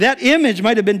 That image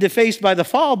might have been defaced by the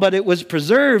fall, but it was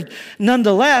preserved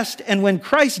nonetheless. And when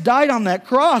Christ died on that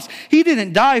cross, he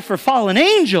didn't die for fallen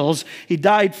angels. He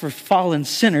died for fallen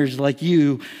sinners like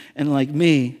you and like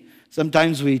me.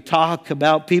 Sometimes we talk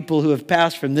about people who have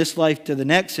passed from this life to the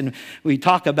next, and we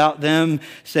talk about them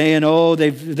saying, oh,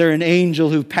 they're an angel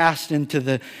who passed into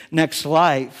the next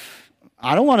life.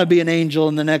 I don't want to be an angel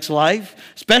in the next life,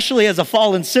 especially as a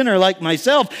fallen sinner like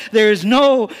myself. There is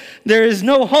no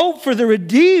hope for the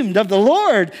redeemed of the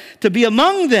Lord to be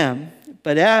among them.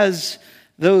 But as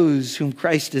those whom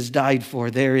Christ has died for,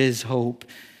 there is hope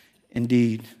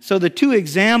indeed. So the two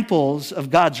examples of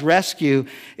God's rescue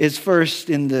is first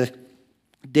in the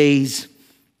days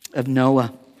of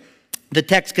Noah. The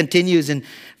text continues in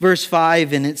verse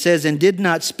 5, and it says, and did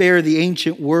not spare the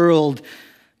ancient world,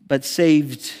 but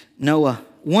saved Noah,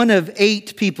 one of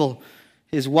 8 people,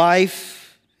 his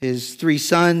wife, his 3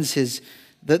 sons,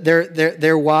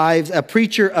 their wives, a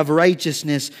preacher of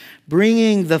righteousness,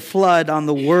 bringing the flood on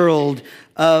the world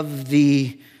of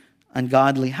the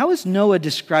ungodly. How is Noah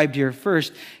described here?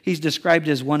 First, he's described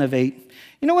as one of 8.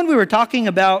 You know, when we were talking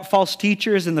about false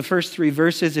teachers in the first 3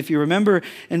 verses, if you remember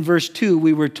in verse 2,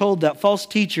 we were told that false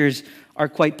teachers are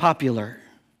quite popular.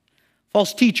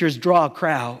 False teachers draw a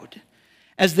crowd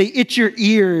as they itch your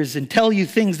ears and tell you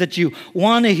things that you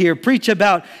want to hear, preach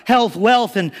about health,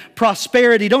 wealth, and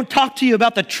prosperity. Don't talk to you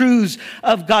about the truths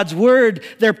of God's word.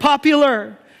 They're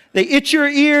popular. They itch your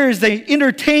ears. They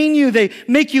entertain you. They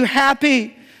make you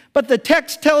happy. But the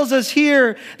text tells us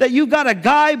here that you got a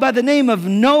guy by the name of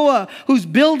Noah who's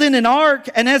building an ark,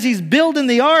 and as he's building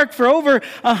the ark for over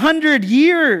 100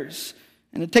 years,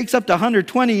 and it takes up to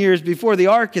 120 years before the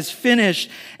ark is finished,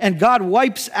 and God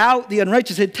wipes out the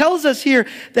unrighteous. It tells us here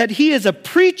that he is a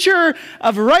preacher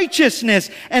of righteousness.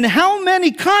 And how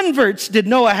many converts did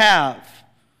Noah have?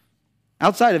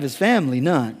 Outside of his family,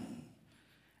 none.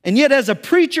 And yet, as a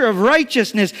preacher of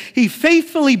righteousness, he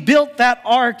faithfully built that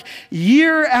ark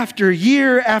year after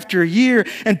year after year.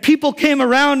 And people came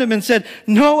around him and said,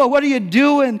 Noah, what are you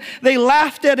doing? They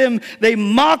laughed at him. They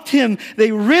mocked him.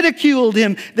 They ridiculed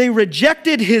him. They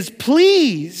rejected his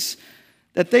pleas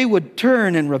that they would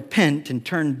turn and repent and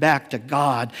turn back to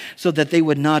God so that they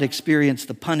would not experience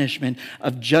the punishment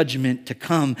of judgment to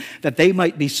come, that they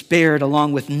might be spared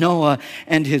along with Noah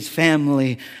and his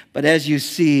family. But as you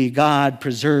see, God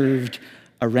preserved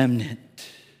a remnant.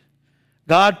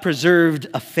 God preserved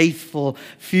a faithful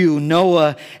few,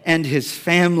 Noah and his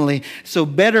family. So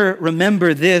better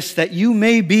remember this, that you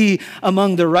may be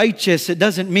among the righteous. It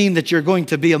doesn't mean that you're going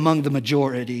to be among the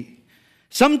majority.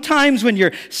 Sometimes when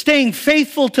you're staying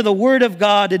faithful to the Word of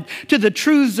God and to the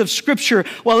truths of Scripture,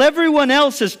 while everyone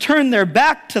else has turned their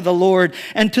back to the Lord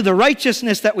and to the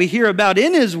righteousness that we hear about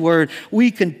in His Word,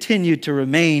 we continue to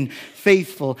remain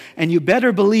faithful. And you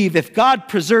better believe if God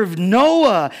preserved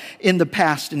Noah in the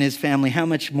past and his family, how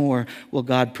much more will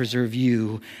God preserve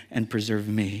you and preserve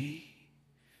me?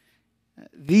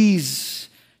 These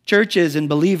churches and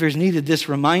believers needed this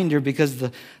reminder because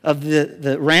of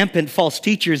the rampant false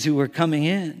teachers who were coming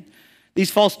in. These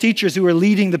false teachers who were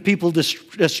leading the people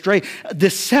astray,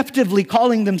 deceptively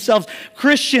calling themselves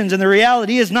Christians, and the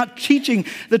reality is not teaching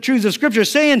the truths of Scripture,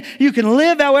 saying you can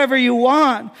live however you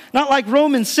want. Not like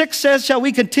Romans 6 says, shall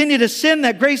we continue to sin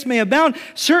that grace may abound?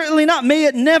 Certainly not. May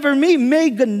it never be.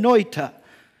 Me genoita.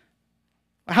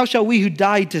 How shall we who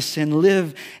died to sin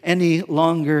live any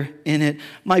longer in it?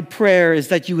 My prayer is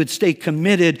that you would stay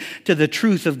committed to the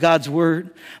truth of God's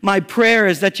word. My prayer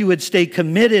is that you would stay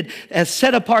committed as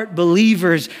set-apart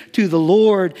believers to the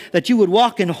Lord, that you would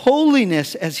walk in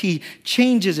holiness as He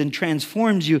changes and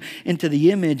transforms you into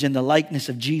the image and the likeness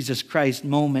of Jesus Christ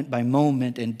moment by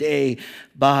moment and day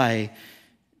by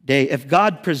day. If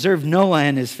God preserved Noah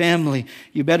and his family,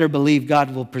 you better believe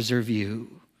God will preserve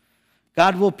you.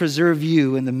 God will preserve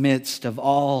you in the midst of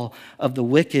all of the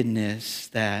wickedness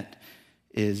that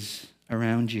is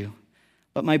around you.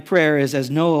 But my prayer is, as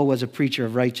Noah was a preacher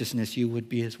of righteousness, you would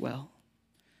be as well.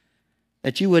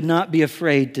 That you would not be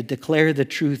afraid to declare the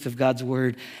truth of God's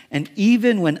word. And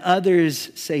even when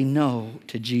others say no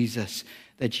to Jesus,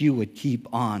 that you would keep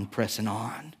on pressing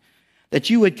on. That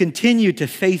you would continue to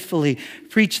faithfully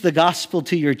preach the gospel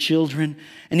to your children.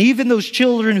 And even those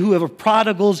children who are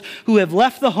prodigals, who have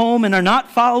left the home and are not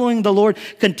following the Lord,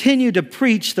 continue to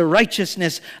preach the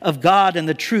righteousness of God and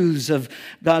the truths of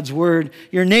God's word.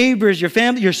 Your neighbors, your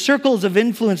family, your circles of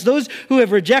influence, those who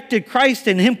have rejected Christ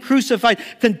and Him crucified,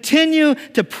 continue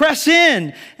to press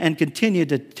in and continue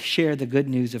to share the good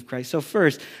news of Christ. So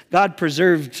first, God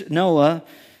preserved Noah.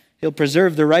 He'll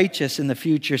preserve the righteous in the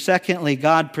future. Secondly,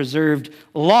 God preserved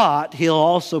Lot. He'll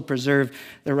also preserve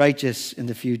the righteous in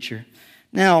the future.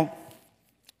 Now,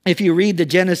 if you read the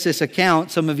Genesis account,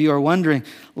 some of you are wondering,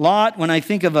 Lot, when I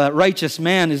think of a righteous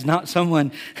man, is not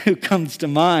someone who comes to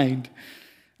mind.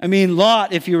 I mean,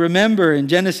 Lot, if you remember in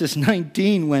Genesis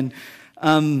 19, when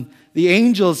the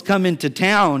angels come into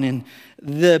town, and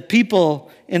the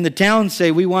people in the town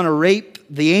say, we want to rape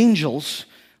the angels.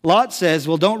 Lot says,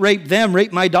 well, don't rape them,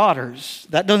 rape my daughters.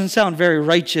 That doesn't sound very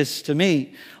righteous to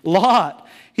me. Lot,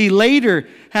 he later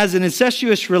has an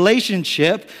incestuous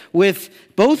relationship with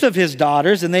both of his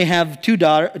daughters, and they have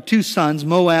two sons,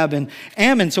 Moab and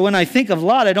Ammon. So when I think of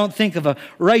Lot, I don't think of a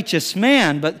righteous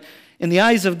man, but in the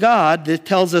eyes of God, it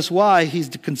tells us why he's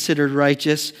considered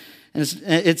righteous. And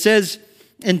it says,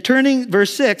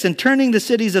 verse 6, in turning the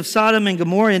cities of Sodom and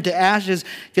Gomorrah into ashes,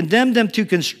 condemned them to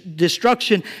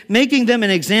destruction, making them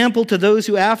an example to those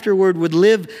who afterward would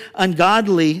live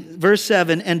ungodly, verse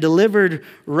 7, and delivered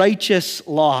righteous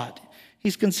Lot.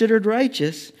 He's considered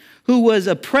righteous, who was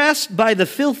oppressed by the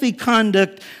filthy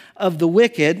conduct of the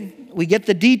wicked. We get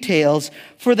the details.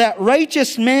 For that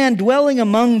righteous man dwelling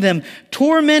among them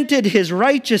tormented his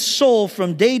righteous soul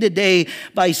from day to day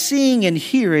by seeing and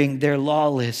hearing their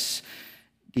lawless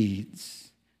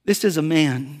deeds. This is a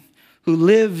man who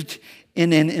lived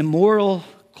in an immoral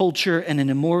culture and an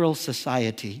immoral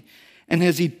society. And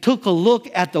as he took a look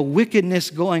at the wickedness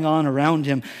going on around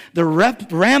him, the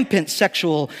rampant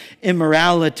sexual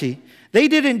immorality, they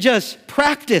didn't just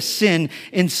practice sin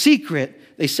in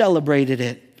secret, they celebrated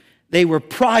it. They were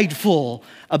prideful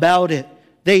about it.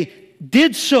 They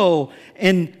did so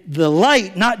in the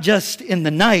light, not just in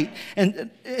the night.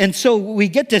 And so we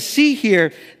get to see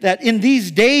here that in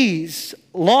these days,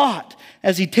 Lot,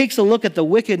 as he takes a look at the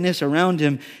wickedness around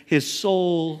him, his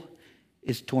soul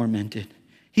is tormented.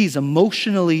 He's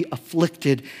emotionally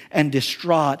afflicted and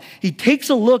distraught. He takes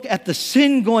a look at the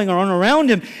sin going on around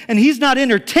him, and he's not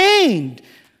entertained.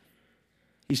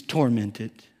 He's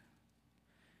tormented.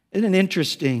 Isn't it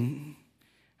interesting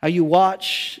how you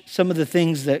watch some of the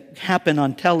things that happen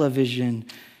on television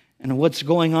and what's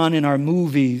going on in our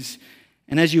movies?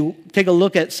 And as you take a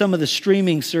look at some of the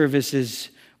streaming services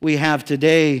we have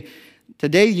today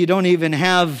you don't even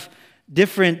have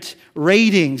different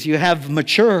ratings. You have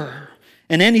mature,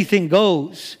 and anything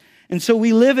goes. And so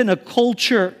we live in a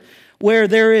culture where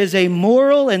there is a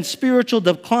moral and spiritual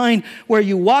decline, where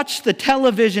you watch the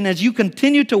television as you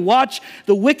continue to watch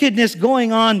the wickedness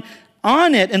going on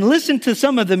it and listen to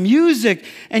some of the music,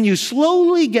 and you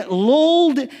slowly get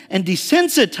lulled and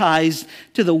desensitized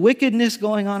to the wickedness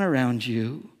going on around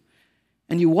you.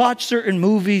 And you watch certain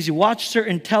movies, you watch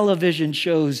certain television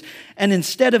shows, and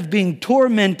instead of being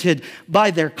tormented by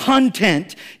their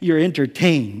content, you're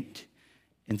entertained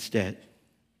instead.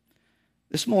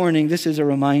 This morning, this is a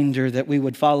reminder that we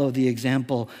would follow the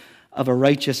example of a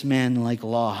righteous man like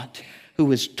Lot, who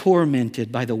was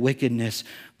tormented by the wickedness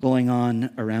going on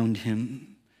around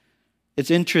him.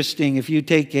 It's interesting, if you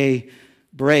take a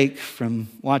break from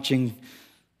watching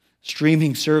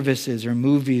streaming services or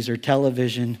movies or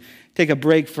television, take a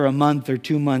break for a month or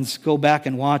 2 months, go back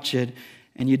and watch it,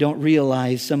 and you don't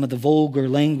realize some of the vulgar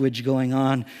language going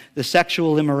on, the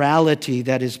sexual immorality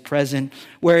that is present,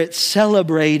 where it's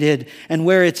celebrated and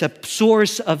where it's a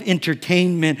source of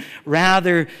entertainment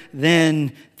rather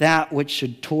than that which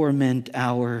should torment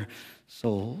our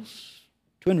souls.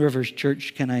 Twin Rivers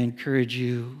Church, can I encourage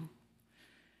you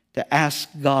to ask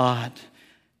God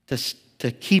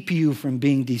to keep you from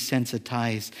being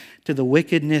desensitized to the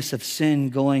wickedness of sin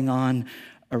going on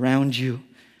around you?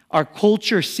 Our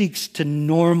culture seeks to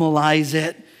normalize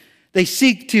it. They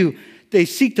seek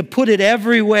to put it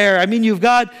everywhere. I mean, you've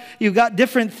got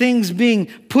different things being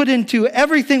put into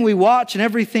everything we watch and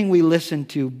everything we listen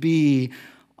to. Be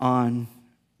on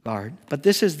guard. But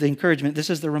this is the encouragement. This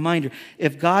is the reminder.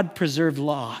 If God preserved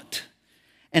Lot,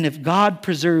 and if God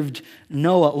preserved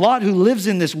Noah, Lot, who lives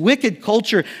in this wicked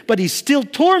culture, but he's still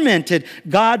tormented,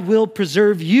 God will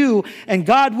preserve you, and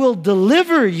God will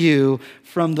deliver you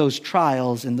from those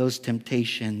trials and those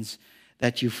temptations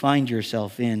that you find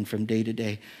yourself in from day to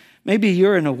day. Maybe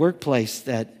you're in a workplace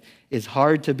that is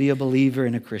hard to be a believer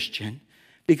and a Christian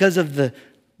because of the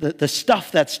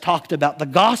stuff that's talked about, the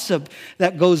gossip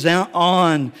that goes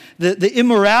on, the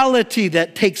immorality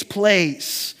that takes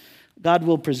place. God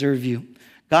will preserve you.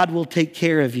 God will take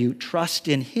care of you. Trust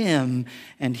in Him,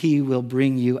 and He will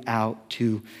bring you out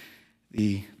to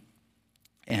the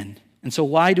end. And so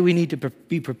why do we need to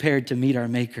be prepared to meet our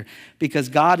Maker? Because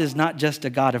God is not just a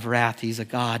God of wrath. He's a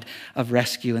God of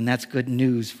rescue, and that's good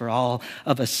news for all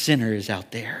of us sinners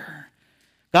out there.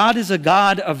 God is a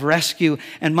God of rescue,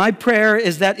 and my prayer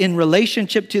is that in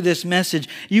relationship to this message,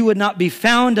 you would not be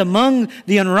found among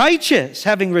the unrighteous,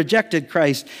 having rejected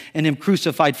Christ and Him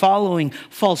crucified, following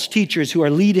false teachers who are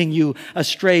leading you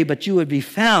astray, but you would be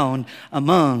found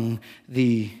among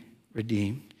the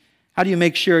redeemed. How do you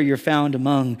make sure you're found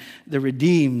among the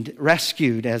redeemed,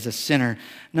 rescued as a sinner?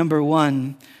 Number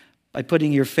one, by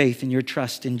putting your faith and your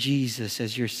trust in Jesus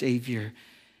as your Savior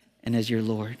and as your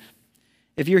Lord.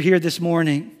 If you're here this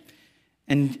morning,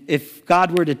 and if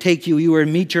God were to take you, you were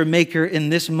to meet your Maker in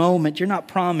this moment, you're not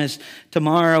promised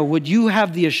tomorrow, would you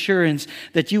have the assurance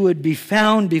that you would be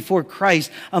found before Christ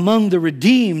among the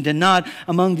redeemed and not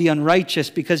among the unrighteous,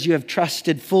 because you have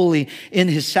trusted fully in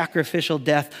his sacrificial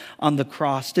death on the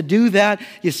cross? To do that,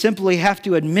 you simply have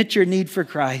to admit your need for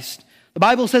Christ. The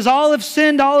Bible says all have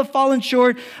sinned, all have fallen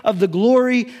short of the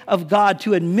glory of God.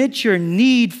 To admit your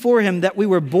need for him, that we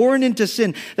were born into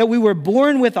sin, that we were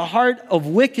born with a heart of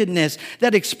wickedness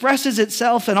that expresses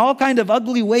itself in all kind of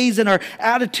ugly ways in our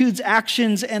attitudes,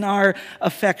 actions, and our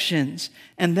affections.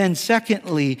 And then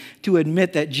secondly, to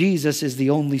admit that Jesus is the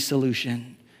only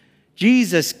solution.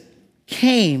 Jesus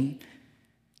came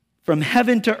from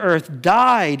heaven to earth,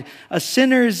 died a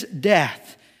sinner's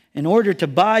death, in order to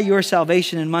buy your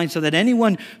salvation and mine, so that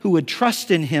anyone who would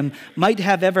trust in him might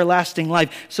have everlasting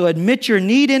life. So admit your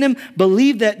need in him.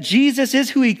 Believe that Jesus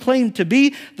is who he claimed to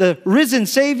be, the risen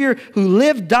Savior who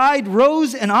lived, died,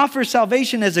 rose, and offers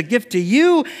salvation as a gift to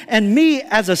you and me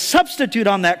as a substitute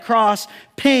on that cross,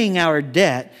 paying our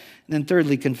debt. And then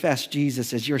thirdly, confess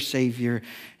Jesus as your Savior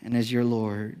and as your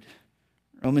Lord.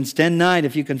 Romans 10:9,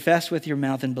 if you confess with your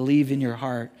mouth and believe in your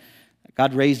heart that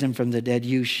God raised him from the dead,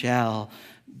 you shall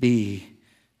be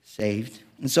saved.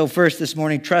 And so first this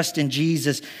morning, trust in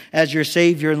Jesus as your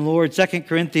Savior and Lord. 2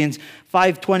 Corinthians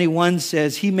 5:21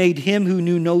 says, he made him who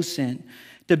knew no sin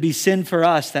to be sin for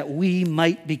us, that we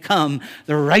might become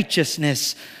the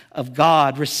righteousness of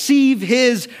God. Receive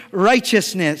his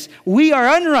righteousness. We are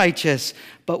unrighteous,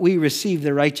 but we receive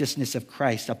the righteousness of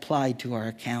Christ applied to our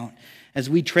account as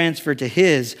we transfer to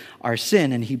his our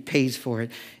sin, and he pays for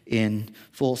it in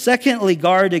full. Secondly,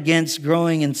 guard against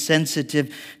growing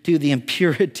insensitive to the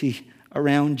impurity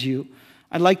around you.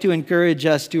 I'd like to encourage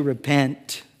us to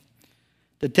repent,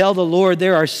 to tell the Lord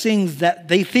there are things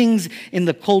in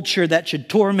the culture that should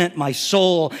torment my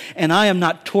soul, and I am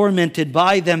not tormented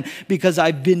by them because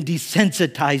I've been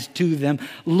desensitized to them.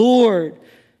 Lord,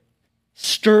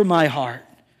 stir my heart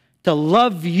to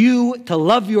love you, to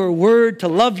love your word, to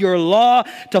love your law,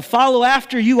 to follow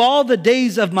after you all the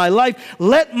days of my life.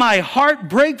 Let my heart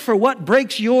break for what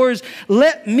breaks yours.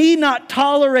 Let me not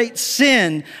tolerate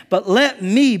sin, but let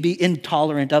me be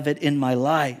intolerant of it in my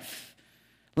life.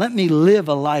 Let me live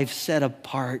a life set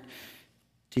apart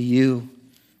to you.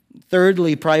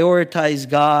 Thirdly, prioritize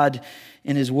God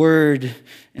in his word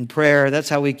and prayer. That's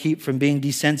how we keep from being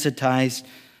desensitized.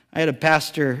 I had a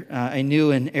pastor I knew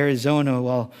in Arizona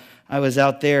while I was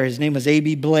out there. His name was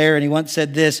A.B. Blair, and he once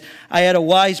said this: I had a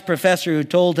wise professor who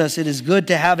told us it is good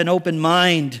to have an open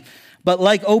mind, but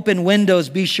like open windows,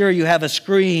 be sure you have a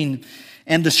screen,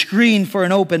 and the screen for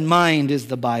an open mind is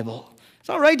the Bible. It's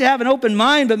all right to have an open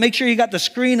mind, but make sure you got the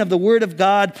screen of the Word of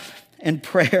God and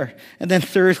prayer. And then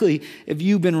thirdly, if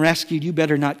you've been rescued, you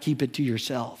better not keep it to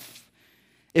yourself.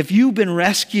 If you've been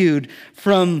rescued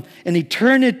from an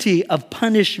eternity of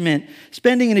punishment,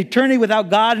 spending an eternity without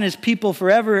God and his people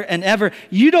forever and ever,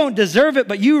 you don't deserve it,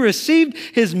 but you received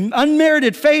his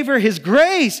unmerited favor, his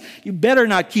grace. You better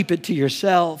not keep it to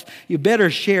yourself. You better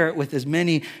share it with as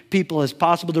many people as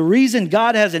possible. The reason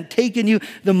God hasn't taken you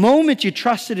the moment you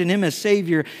trusted in him as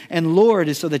Savior and Lord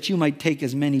is so that you might take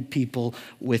as many people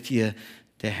with you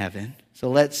to heaven. So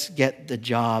let's get the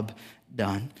job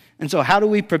done. And so how do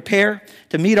we prepare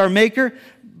to meet our Maker?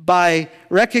 By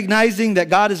recognizing that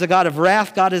God is a God of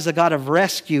wrath, God is a God of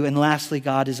rescue, and lastly,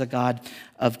 God is a God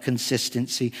of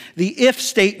consistency. The if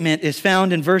statement is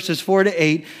found in verses 4 to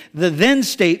 8. The then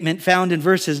statement found in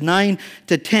verses 9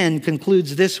 to 10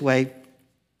 concludes this way.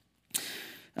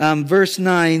 Verse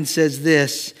 9 says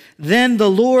this: then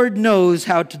the Lord knows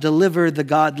how to deliver the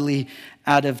godly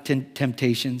out of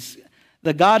temptations.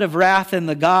 The God of wrath and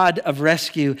the God of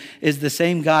rescue is the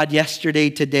same God yesterday,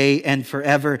 today, and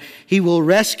forever. He will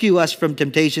rescue us from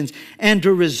temptations and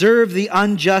to reserve the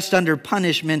unjust under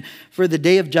punishment for the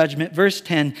day of judgment. Verse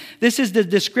 10, this is the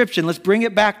description. Let's bring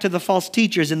it back to the false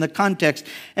teachers in the context,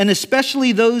 and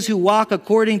especially those who walk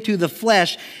according to the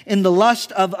flesh in the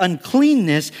lust of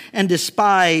uncleanness and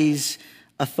despise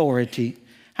authority.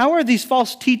 How are these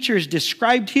false teachers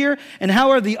described here? And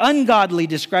how are the ungodly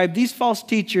described? These false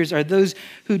teachers are those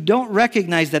who don't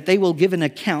recognize that they will give an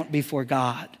account before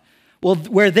God. Well,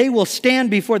 where they will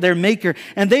stand before their Maker,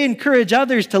 and they encourage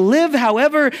others to live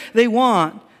however they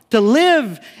want, to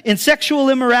live in sexual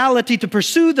immorality, to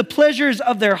pursue the pleasures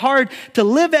of their heart, to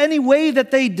live any way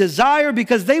that they desire,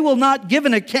 because they will not give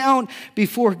an account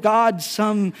before God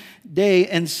someday.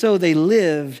 And so they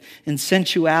live in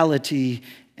sensuality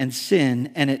and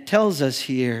sin. And it tells us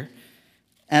here,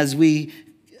 as we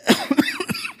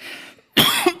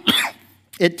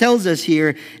It tells us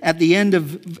here at the end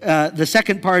of the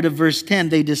second part of verse 10,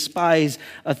 they despise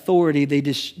authority.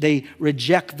 They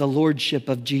reject the lordship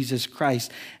of Jesus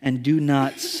Christ and do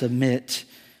not submit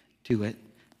to it.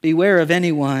 Beware of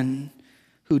anyone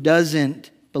who doesn't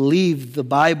believe the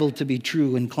Bible to be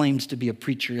true and claims to be a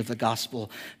preacher of the gospel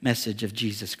message of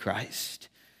Jesus Christ.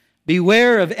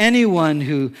 Beware of anyone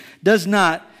who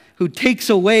takes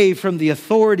away from the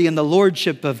authority and the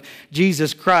lordship of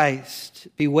Jesus Christ.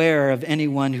 Beware of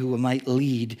anyone who might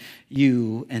lead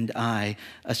you and I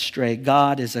astray.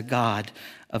 God is a God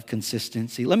of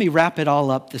consistency. Let me wrap it all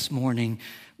up this morning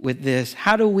with this.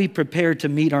 How do we prepare to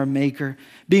meet our Maker?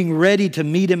 Being ready to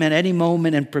meet Him at any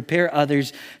moment and prepare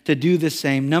others to do the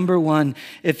same. Number one,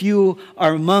 if you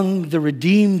are among the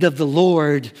redeemed of the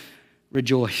Lord,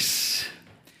 rejoice.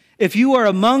 If you are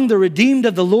among the redeemed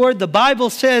of the Lord, the Bible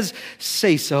says,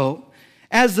 say so.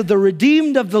 As the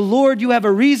redeemed of the Lord, you have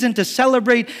a reason to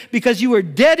celebrate because you were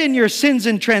dead in your sins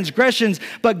and transgressions,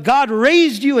 but God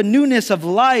raised you a newness of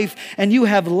life, and you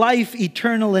have life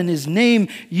eternal in His name.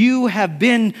 You have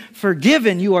been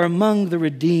forgiven. You are among the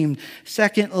redeemed.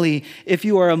 Secondly, if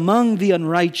you are among the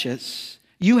unrighteous,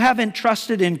 you haven't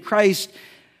trusted in Christ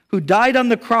who died on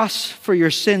the cross for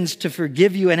your sins to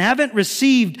forgive you and haven't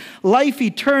received life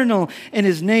eternal in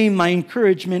His name, my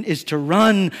encouragement is to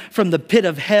run from the pit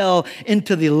of hell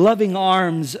into the loving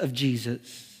arms of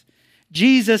Jesus.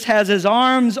 Jesus has His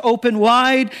arms open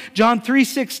wide. John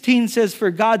 3:16 says, for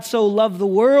God so loved the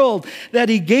world that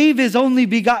He gave His only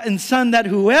begotten Son, that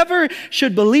whoever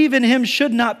should believe in Him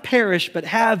should not perish but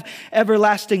have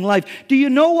everlasting life. Do you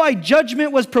know why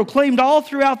judgment was proclaimed all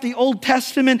throughout the Old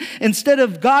Testament instead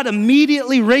of God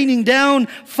immediately raining down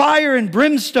fire and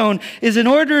brimstone? Is in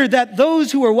order that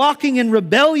those who are walking in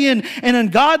rebellion and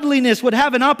ungodliness would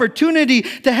have an opportunity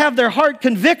to have their heart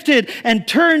convicted and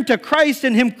turn to Christ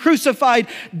and Him crucified.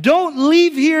 Don't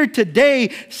leave here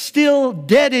today still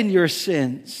dead in your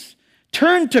sins.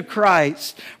 Turn to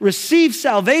Christ, receive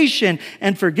salvation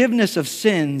and forgiveness of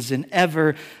sins and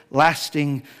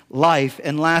everlasting life.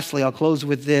 And lastly, I'll close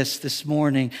with this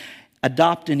morning.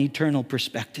 Adopt an eternal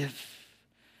perspective.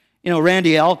 You know,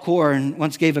 Randy Alcorn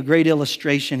once gave a great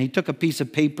illustration. He took a piece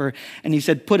of paper and he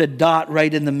said, put a dot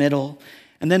right in the middle.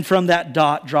 And then from that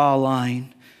dot, draw a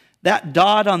line. That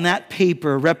dot on that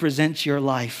paper represents your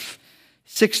life.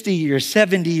 60 years,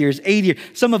 70 years, 80 years,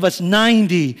 some of us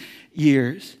 90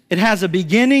 years. It has a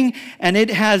beginning and it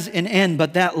has an end,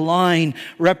 but that line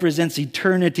represents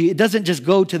eternity. It doesn't just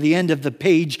go to the end of the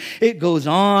page. It goes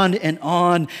on and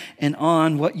on and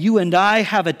on. What you and I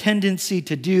have a tendency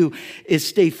to do is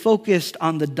stay focused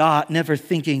on the dot, never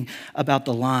thinking about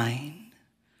the line.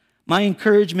 My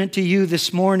encouragement to you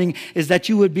this morning is that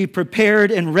you would be prepared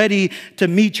and ready to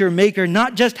meet your Maker,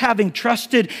 not just having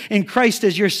trusted in Christ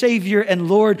as your Savior and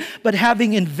Lord, but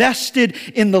having invested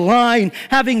in the line,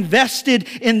 having invested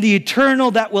in the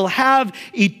eternal that will have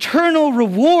eternal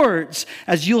rewards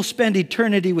as you'll spend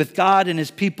eternity with God and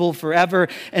His people forever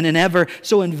and ever.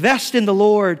 So invest in the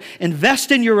Lord,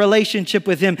 invest in your relationship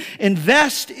with Him,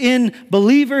 invest in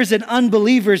believers and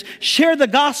unbelievers, share the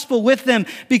gospel with them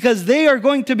because they are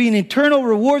going to be an eternal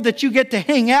reward that you get to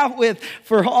hang out with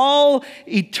for all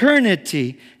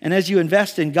eternity. And as you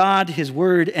invest in God, His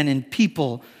Word, and in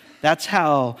people, that's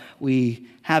how we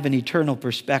have an eternal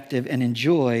perspective and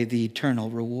enjoy the eternal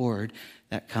reward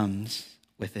that comes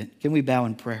with it. Can we bow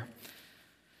in prayer?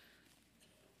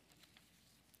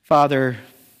 Father,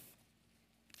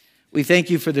 we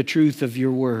thank You for the truth of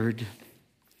Your Word,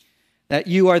 that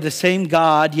You are the same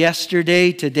God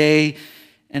yesterday, today,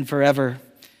 and forever.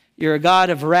 You're a God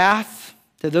of wrath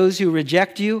to those who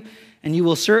reject You, and You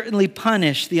will certainly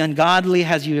punish the ungodly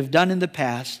as You have done in the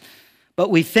past.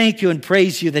 But we thank You and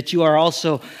praise You that You are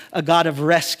also a God of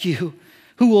rescue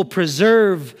who will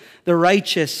preserve the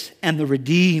righteous and the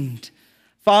redeemed.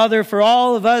 Father, for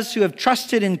all of us who have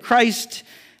trusted in Christ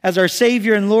as our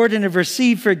Savior and Lord and have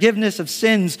received forgiveness of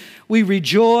sins, we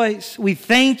rejoice. We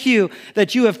thank You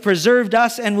that You have preserved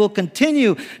us and will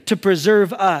continue to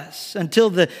preserve us until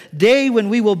the day when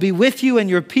we will be with You and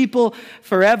Your people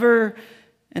forever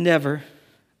and ever.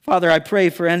 Father, I pray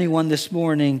for anyone this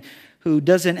morning who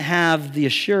doesn't have the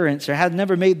assurance or has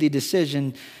never made the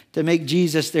decision to make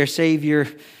Jesus their Savior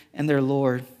and their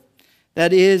Lord.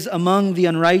 That is among the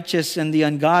unrighteous and the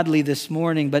ungodly this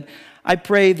morning, but I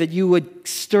pray that You would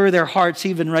stir their hearts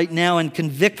even right now and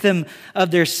convict them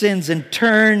of their sins and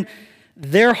turn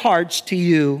their hearts to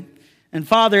You. And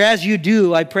Father, as You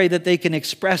do, I pray that they can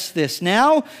express this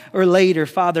now or later.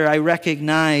 Father, I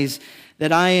recognize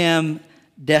that I am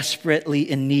desperately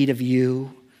in need of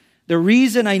You. The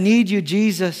reason I need You,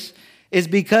 Jesus, is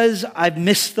because I've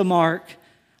missed the mark.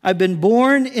 I've been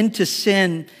born into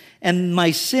sin, and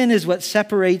my sin is what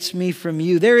separates me from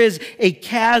you. There is a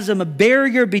chasm, a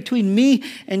barrier between me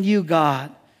and you,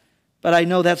 God. But I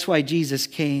know that's why Jesus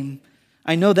came.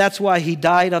 I know that's why he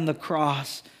died on the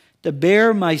cross, to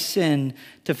bear my sin,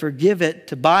 to forgive it,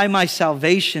 to buy my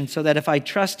salvation, so that if I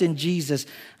trust in Jesus,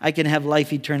 I can have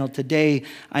life eternal. Today,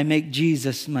 I make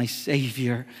Jesus my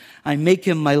Savior. I make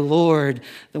him my Lord,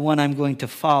 the one I'm going to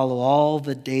follow all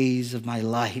the days of my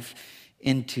life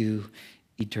into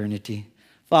eternity.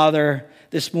 Father,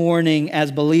 this morning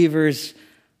as believers,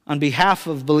 on behalf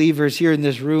of believers here in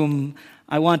this room,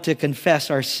 I want to confess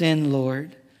our sin,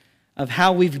 Lord, of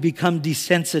how we've become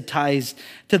desensitized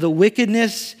to the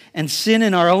wickedness and sin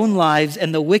in our own lives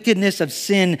and the wickedness of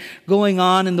sin going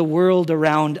on in the world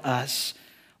around us.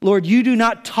 Lord, you do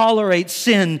not tolerate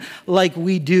sin like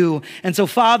we do. And so,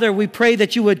 Father, we pray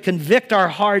that you would convict our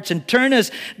hearts and turn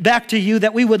us back to you,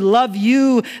 that we would love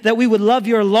you, that we would love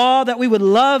your law, that we would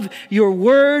love your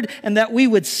word, and that we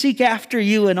would seek after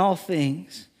you in all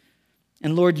things.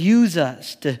 And Lord, use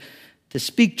us to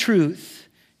speak truth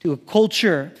to a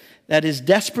culture that is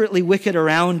desperately wicked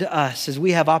around us as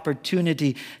we have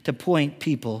opportunity to point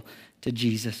people to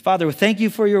Jesus. Father, we thank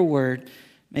you for your word.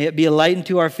 May it be a light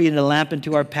unto our feet and a lamp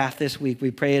unto our path this week.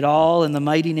 We pray it all in the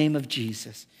mighty name of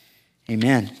Jesus.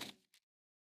 Amen.